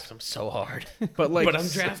new. draft them so hard. But like, But I'm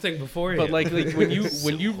drafting before But you. like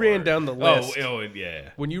when you ran down the list,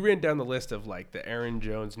 yeah. when you ran down the list of like the Aaron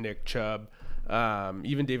Jones, Nick Chubb,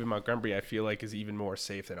 even David Montgomery, I feel like is even more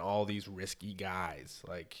safe than all these risky guys.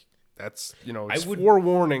 Like that's it's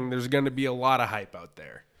forewarning. There's going to be a lot of hype out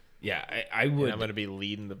there. Yeah, I And would. I'm going to be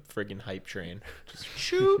leading the friggin' hype train. Just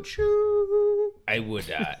Choo choo. I would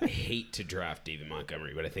hate to draft David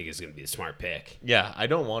Montgomery, but I think it's going to be a smart pick. yeah, I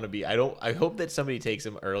don't want to be. I hope that somebody takes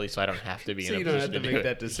him early so I don't have to be So in a you don't position have to do make it.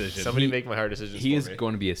 that decision. Somebody make my hard decisions He for is me.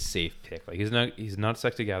 going to be a safe pick. Like he's not a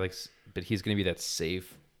sexy guy, but he's going to be that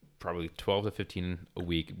safe, probably 12 to 15 a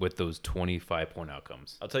week with those 25-point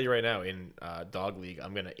outcomes. I'll tell you right now, in dog league,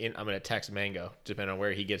 I'm gonna text Mango, depending on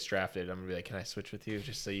where he gets drafted. I'm gonna be like, "Can I switch with you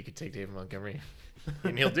just so you could take David Montgomery?"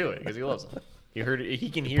 And he'll do it because he loves him. You heard it. He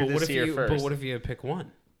can hear this here first. But what if you pick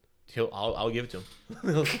one? I'll give it to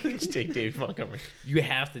him. Just take David Montgomery. You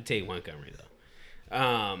have to take Montgomery though.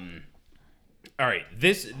 All right,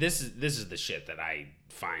 this is the shit that I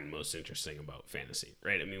find most interesting about fantasy,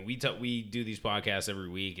 right? I mean, we do these podcasts every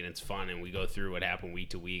week, and it's fun, and we go through what happened week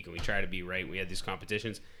to week, and we try to be right. We have these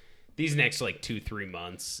competitions. These next like 2-3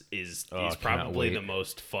 months is probably the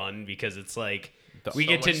most fun because it's like we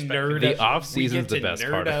get to nerd. The off season's the best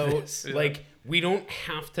part of this. Like we don't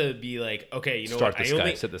have to be like, okay, you know Start what? this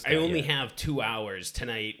guy, sit this guy, I only yeah. have 2 hours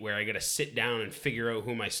tonight where I got to sit down and figure out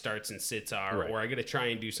who my starts and sits are, Right. or I got to try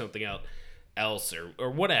and do something else or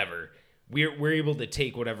whatever. We're able to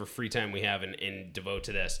take whatever free time we have and devote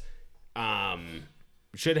to this.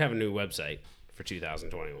 We should have a new website for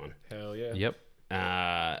 2021. Hell yeah. Yep.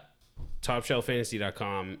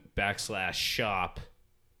 TopShelfFantasy.com/shop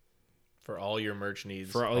For all your merch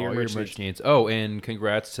needs. for all All your merch needs. needs. Oh, and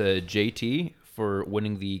congrats to JT for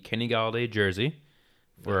winning the Kenny Galladay jersey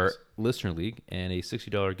for our listener league and a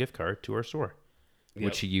 $60 gift card to our store,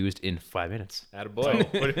 which he used in 5 minutes.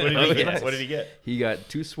 Attaboy. What did he get? What did he get? He got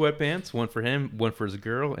 2 sweatpants, one for him, one for his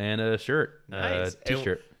girl, and a shirt, Nice.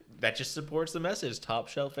 t-shirt. That just supports the message. Top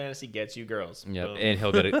Shelf Fantasy gets you girls. Yep, Boom. and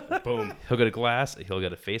he'll get a Boom. he'll get a glass, he'll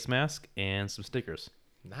get a face mask, and some stickers.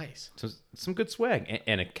 Nice. So some good swag,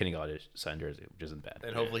 and a Kenny Galladay signed jersey, which isn't bad.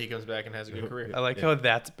 And hopefully he comes back and has a good career. I like how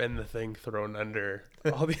that's been the thing thrown under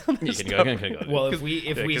all the other You can stuff. go, Kenny Galladay. Well, if we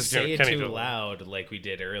Yeah, 'cause say it Kenny too Galladay. loud like we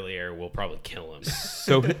did earlier, we'll probably kill him.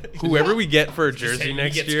 So Whoever we get for a say jersey he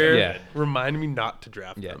next gets year, Yeah. remind me not to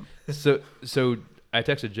draft yeah. them. So I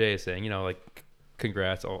texted Jay saying, like,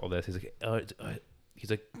 congrats, all this. He's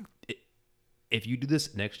like, if you do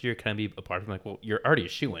this next year, can I be a part of it? I'm like, well, you're already a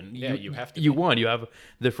shoo-in. Yeah, you have to You be. won. You have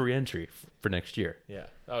the free entry for next year. Yeah.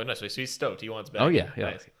 Oh, no. So he's stoked. He wants back. Oh yeah.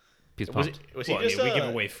 Nice. He's Was pumped. he, was he Well, just I mean, we give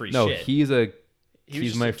away free No, shit. he's was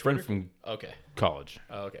he's just my a friend Twitter- from Okay. college.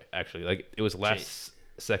 Oh, okay. Actually, like it was last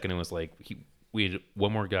second. It was like we had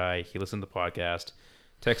one more guy. He listened to the podcast,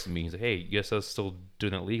 texted me. He's like, "Hey, you guys still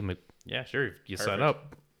doing that league?" I'm like, "Yeah, sure. If you sign Perfect.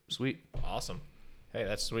 up, sweet." Awesome. Hey,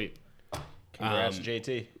 that's sweet. Congrats,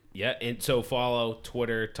 JT. Yeah, and so follow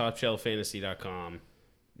Twitter, TopShelfFantasy.com.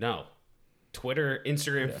 No. Twitter,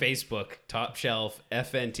 Instagram, Facebook, Top Shelf,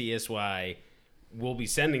 FNTSY. We'll be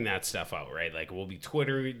sending that stuff out, right? Like we'll be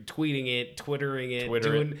tweeting it, Twittering it,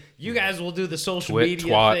 Twitter you guys will do the social Twit,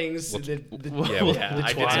 media twat. things. We'll- Yeah, the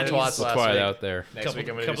I did some twats We'll last try it week. out there. Next week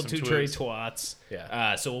I'm going to do couple some two-tray twigs. twats.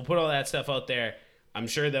 Yeah. So we'll put all that stuff out there. I'm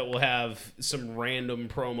sure that we'll have some random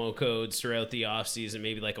promo codes throughout the off season,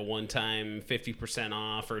 maybe like a one-time 50%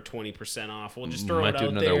 off or 20% off. We'll just throw Might it do out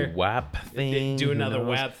another there. WAP thing. Do who another knows?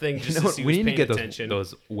 WAP thing You just know to what? see we who's need to paying get attention.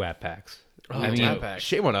 those WAP packs. Oh, I mean, WAP packs.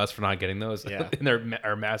 shame on us for not getting those Yeah. in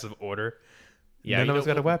our massive order. Yeah, None you of us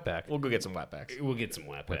know, got a WAP pack. We'll go get some wet backs. We'll get some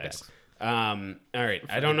WAP WAP packs. All right.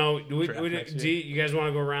 I don't know. next Do you guys want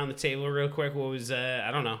to go around the table real quick? What was,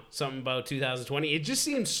 I don't know, something about 2020? It just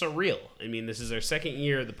seems surreal. I mean, this is our second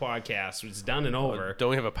year of the podcast. It's done and over. Don't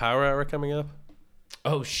we have a power hour coming up?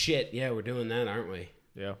 Oh, shit. Yeah, we're doing that, aren't we?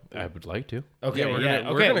 Yeah. I would like to. Okay, Yeah, we're yeah.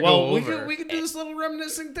 gonna- we're Okay, gonna well, go we over. can do this little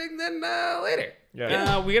reminiscing thing then later.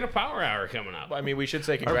 Yeah. We got a power hour coming up. I mean, we should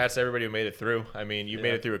say congrats to everybody who made it through. I mean, you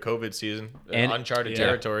made it through a COVID season, And- uncharted Yeah.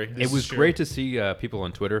 territory. It This was is true. great to see people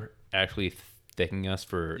on Twitter actually thanking us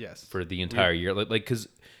for Yes. the entire year. Like because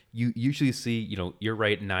you usually see you're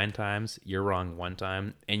right 9 times, you're wrong 1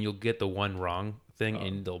 time, and you'll get the one wrong thing,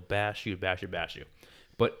 and they'll bash you.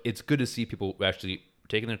 But it's good to see people actually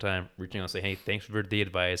taking their time, reaching out, and saying, "Hey, thanks for the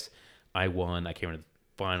advice. I won. I came into the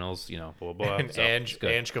finals. Blah blah blah." And So, Ange it's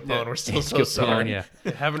good. Capone, we're still Ange so Capone, sorry. Yeah.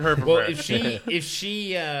 Haven't heard from Well, her. if she,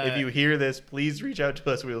 If you hear this, please reach out to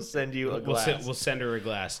us. We'll send you a glass. we'll send her a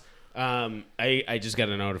glass. I just got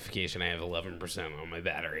a notification. I have 11% on my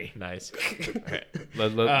battery. Nice. The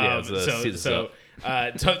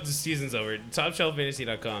season's over.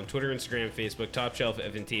 TopShelfFantasy.com, Twitter, Instagram, Facebook, Top Shelf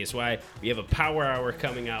FNTSY. We have a power hour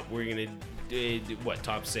coming up. We're gonna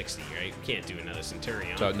top 60, right? We can't do another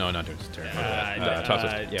Centurion. No, not doing this. Top,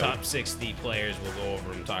 60. Yeah, top 60 players. We'll go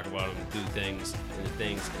over them, talk about them, do things, and the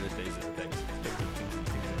things, and the things, and the things.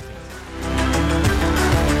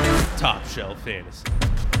 Top Shelf Fantasy.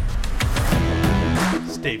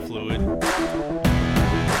 Stay fluid.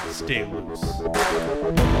 Stay loose.